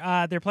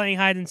where they're playing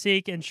hide and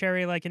seek, and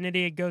Sherry, like an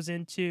idiot, goes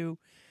into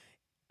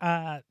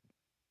the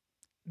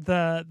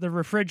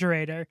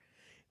refrigerator,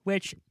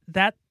 which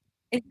that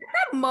is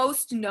that the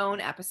most known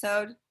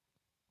episode.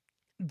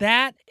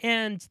 That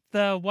and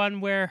the one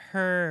where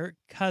her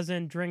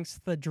cousin drinks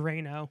the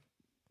Drano.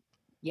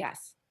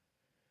 Yes.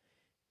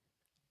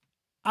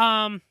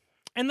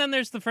 And then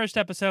there's the first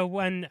episode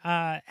when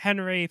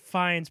Henry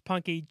finds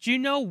Punky. Do you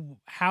know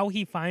how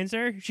he finds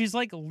her? She's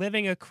like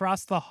living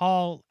across the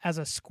hall as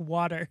a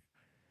squatter.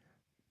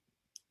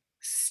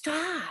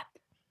 Stop.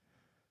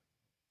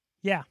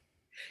 Yeah.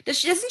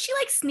 Doesn't she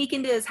like sneak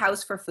into his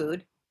house for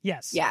food?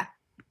 Yes. Yeah.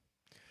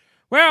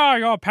 Where are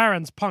your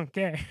parents,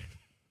 Punky?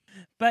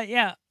 But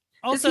yeah.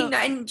 Also,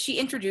 and she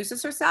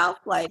introduces herself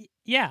like.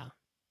 Yeah.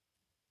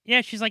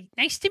 Yeah, she's like,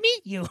 nice to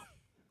meet you.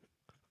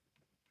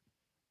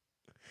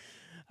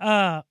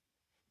 So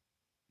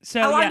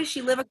how long does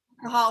she live across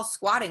the hall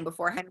squatting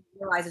before Henry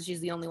realizes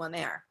she's the only one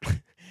there?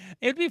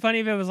 It would be funny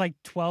if it was like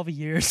 12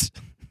 years.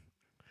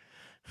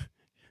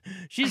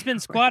 She's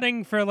been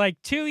squatting for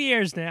like 2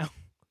 years now.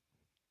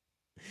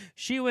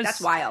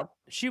 That's wild.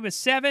 She was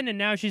 7 and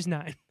now she's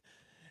 9.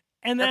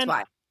 And then, that's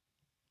why.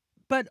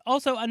 But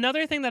also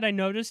another thing that I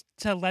noticed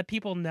to let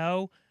people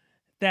know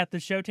that the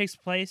show takes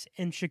place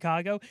in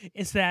Chicago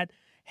is that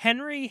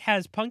Henry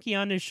has Punky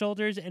on his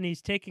shoulders and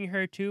he's taking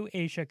her to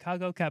a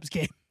Chicago Cubs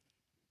game.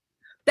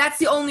 That's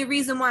the only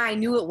reason why I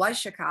knew it was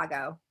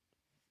Chicago.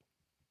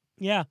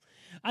 Yeah.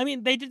 I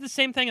mean, they did the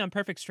same thing on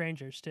Perfect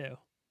Strangers, too.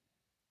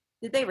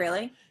 Did they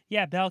really?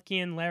 Yeah,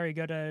 Belky and Larry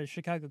go to a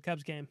Chicago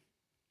Cubs game.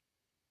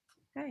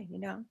 Okay, you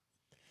know.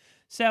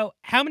 So,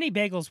 how many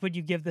bagels would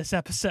you give this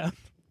episode?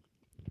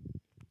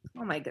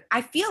 Oh my god.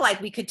 I feel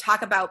like we could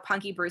talk about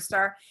Punky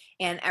Brewster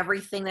and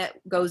everything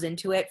that goes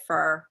into it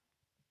for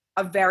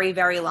a very,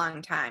 very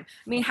long time.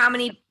 I mean, how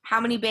many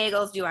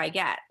bagels do I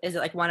get? Is it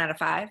like 1 out of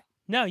 5?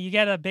 No, you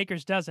get a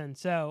baker's dozen.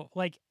 So,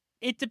 like,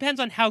 it depends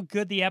on how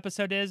good the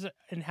episode is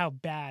and how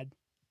bad.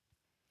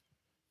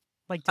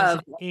 Like, does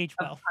it age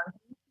well?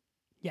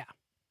 Yeah.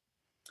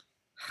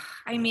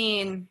 I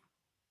mean,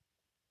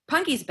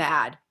 Punky's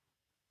bad.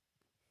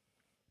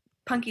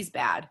 Punky's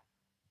bad.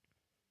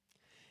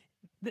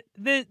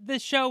 The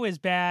show is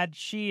bad.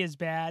 She is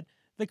bad.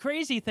 The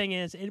crazy thing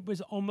is, it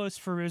was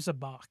almost Fairuza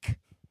Balk.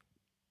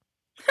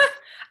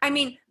 I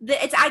mean,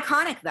 it's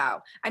iconic though.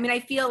 I mean, I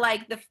feel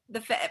like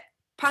the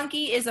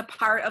Punky is a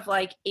part of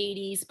like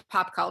 80s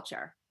pop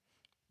culture.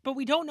 But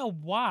we don't know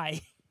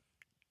why.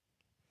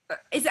 I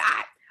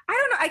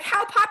don't know. Like,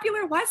 how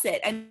popular was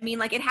it? I mean,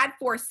 like, it had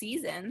 4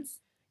 seasons.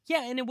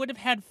 Yeah, and it would have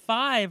had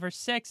 5 or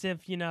 6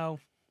 if, you know,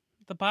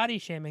 the body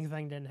shaming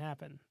thing didn't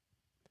happen.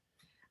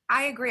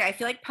 I agree. I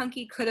feel like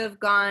Punky could have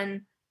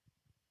gone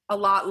a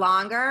lot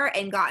longer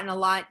and gotten a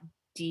lot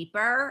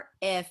deeper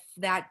if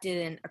that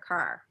didn't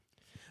occur.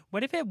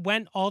 What if it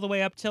went all the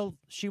way up till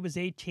she was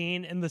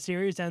 18 and the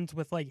series ends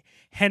with, like,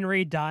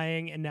 Henry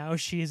dying and now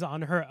she's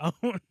on her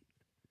own?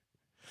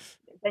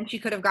 Then she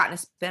could have gotten a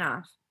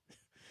spinoff.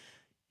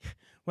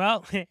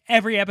 Well,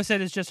 every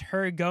episode is just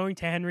her going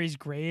to Henry's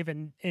grave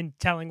and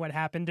telling what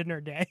happened in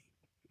her day.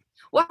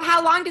 Well,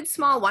 how long did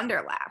Small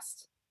Wonder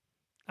last?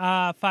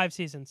 5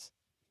 seasons.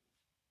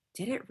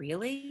 Did it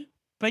really?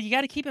 But you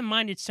got to keep in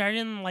mind, it started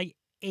in, like,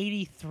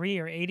 83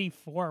 or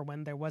 84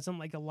 when there wasn't,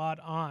 like, a lot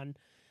on.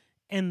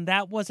 And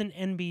that wasn't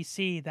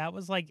NBC. That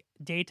was, like,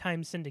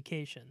 daytime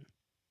syndication.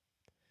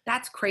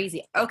 That's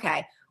crazy.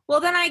 Okay.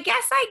 Well, then I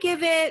guess I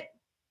give it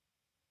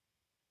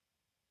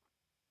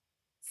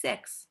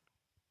 6.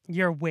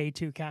 You're way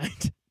too kind.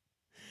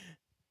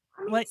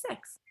 I mean, like,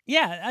 6.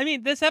 Yeah, I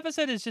mean, this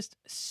episode is just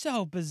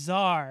so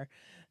bizarre.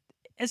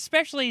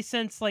 Especially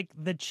since, like,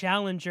 the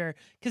Challenger...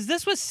 Because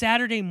this was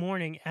Saturday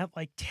morning at,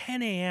 like,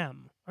 10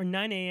 a.m. or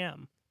 9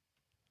 a.m.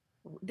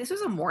 This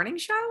was a morning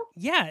show?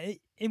 Yeah,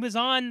 it was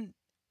on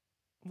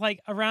like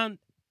around.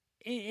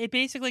 It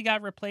basically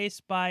got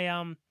replaced by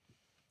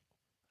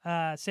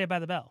Saved by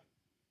the Bell.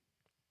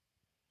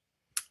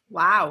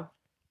 Wow.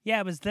 Yeah,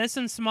 it was this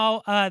and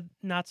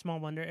not Small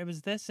Wonder. It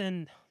was this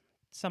and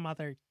some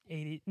other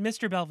 80s,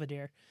 Mr.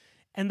 Belvedere.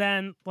 And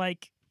then,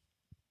 like,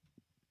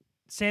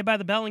 Saved by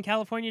the Bell and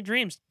California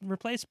Dreams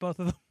replaced both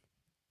of them.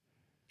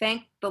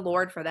 Thank the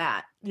Lord for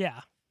that.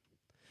 Yeah.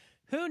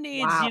 Who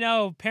needs,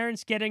 Wow.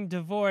 parents getting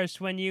divorced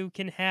when you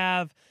can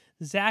have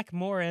Zach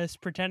Morris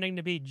pretending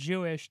to be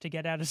Jewish to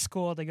get out of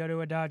school to go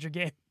to a Dodger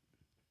game?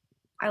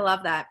 I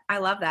love that. I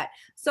love that.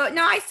 So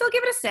no, I still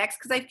give it a 6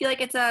 because I feel like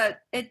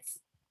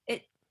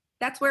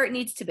that's where it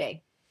needs to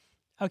be.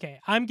 Okay,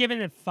 I'm giving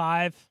it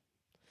 5.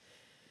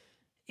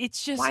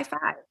 It's just Why 5?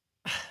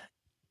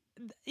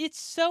 It's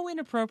so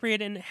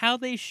inappropriate in how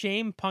they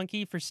shame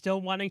Punky for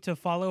still wanting to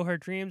follow her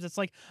dreams. It's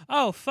like,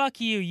 oh, fuck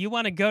you. You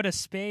want to go to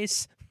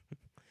space?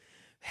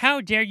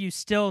 How dare you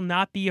still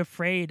not be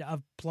afraid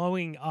of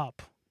blowing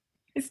up?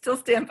 I still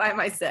stand by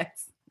my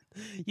 6.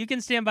 You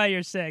can stand by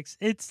your 6.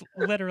 It's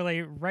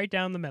literally right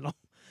down the middle.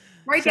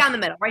 Right down the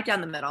middle. Right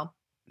down the middle.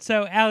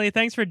 So, Allie,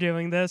 thanks for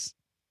doing this.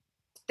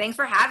 Thanks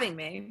for having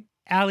me.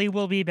 Allie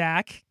will be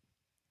back.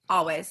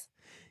 Always.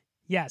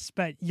 Yes,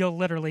 but you'll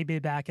literally be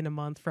back in a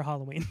month for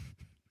Halloween.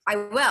 I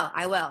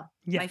will.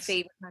 Yes. My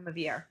favorite time of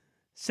year.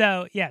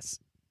 So, yes.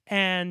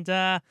 And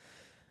do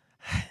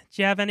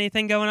you have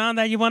anything going on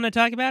that you want to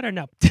talk about or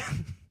no?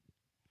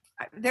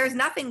 There's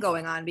nothing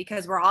going on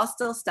because we're all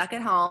still stuck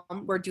at home.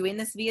 We're doing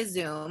this via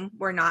Zoom.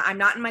 I'm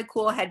not in my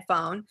cool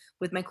headphone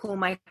with my cool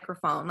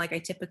microphone like I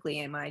typically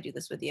am when I do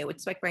this with you.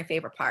 It's like my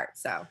favorite part.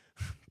 So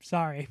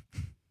Sorry.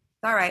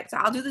 all right. So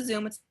I'll do the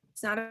Zoom. It's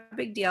not a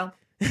big deal.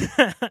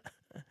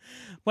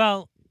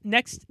 Well,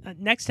 next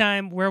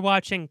time we're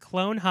watching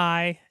Clone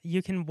High.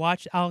 You can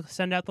watch. I'll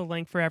send out the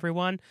link for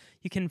everyone.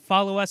 You can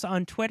follow us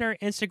on Twitter,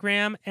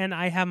 Instagram, and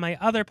I have my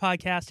other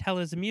podcast, Hell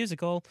is a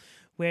Musical,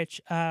 which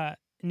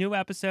new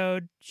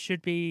episode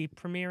should be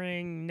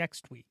premiering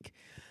next week.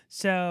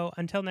 So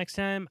until next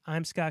time,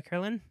 I'm Scott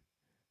Curlin.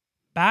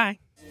 Bye.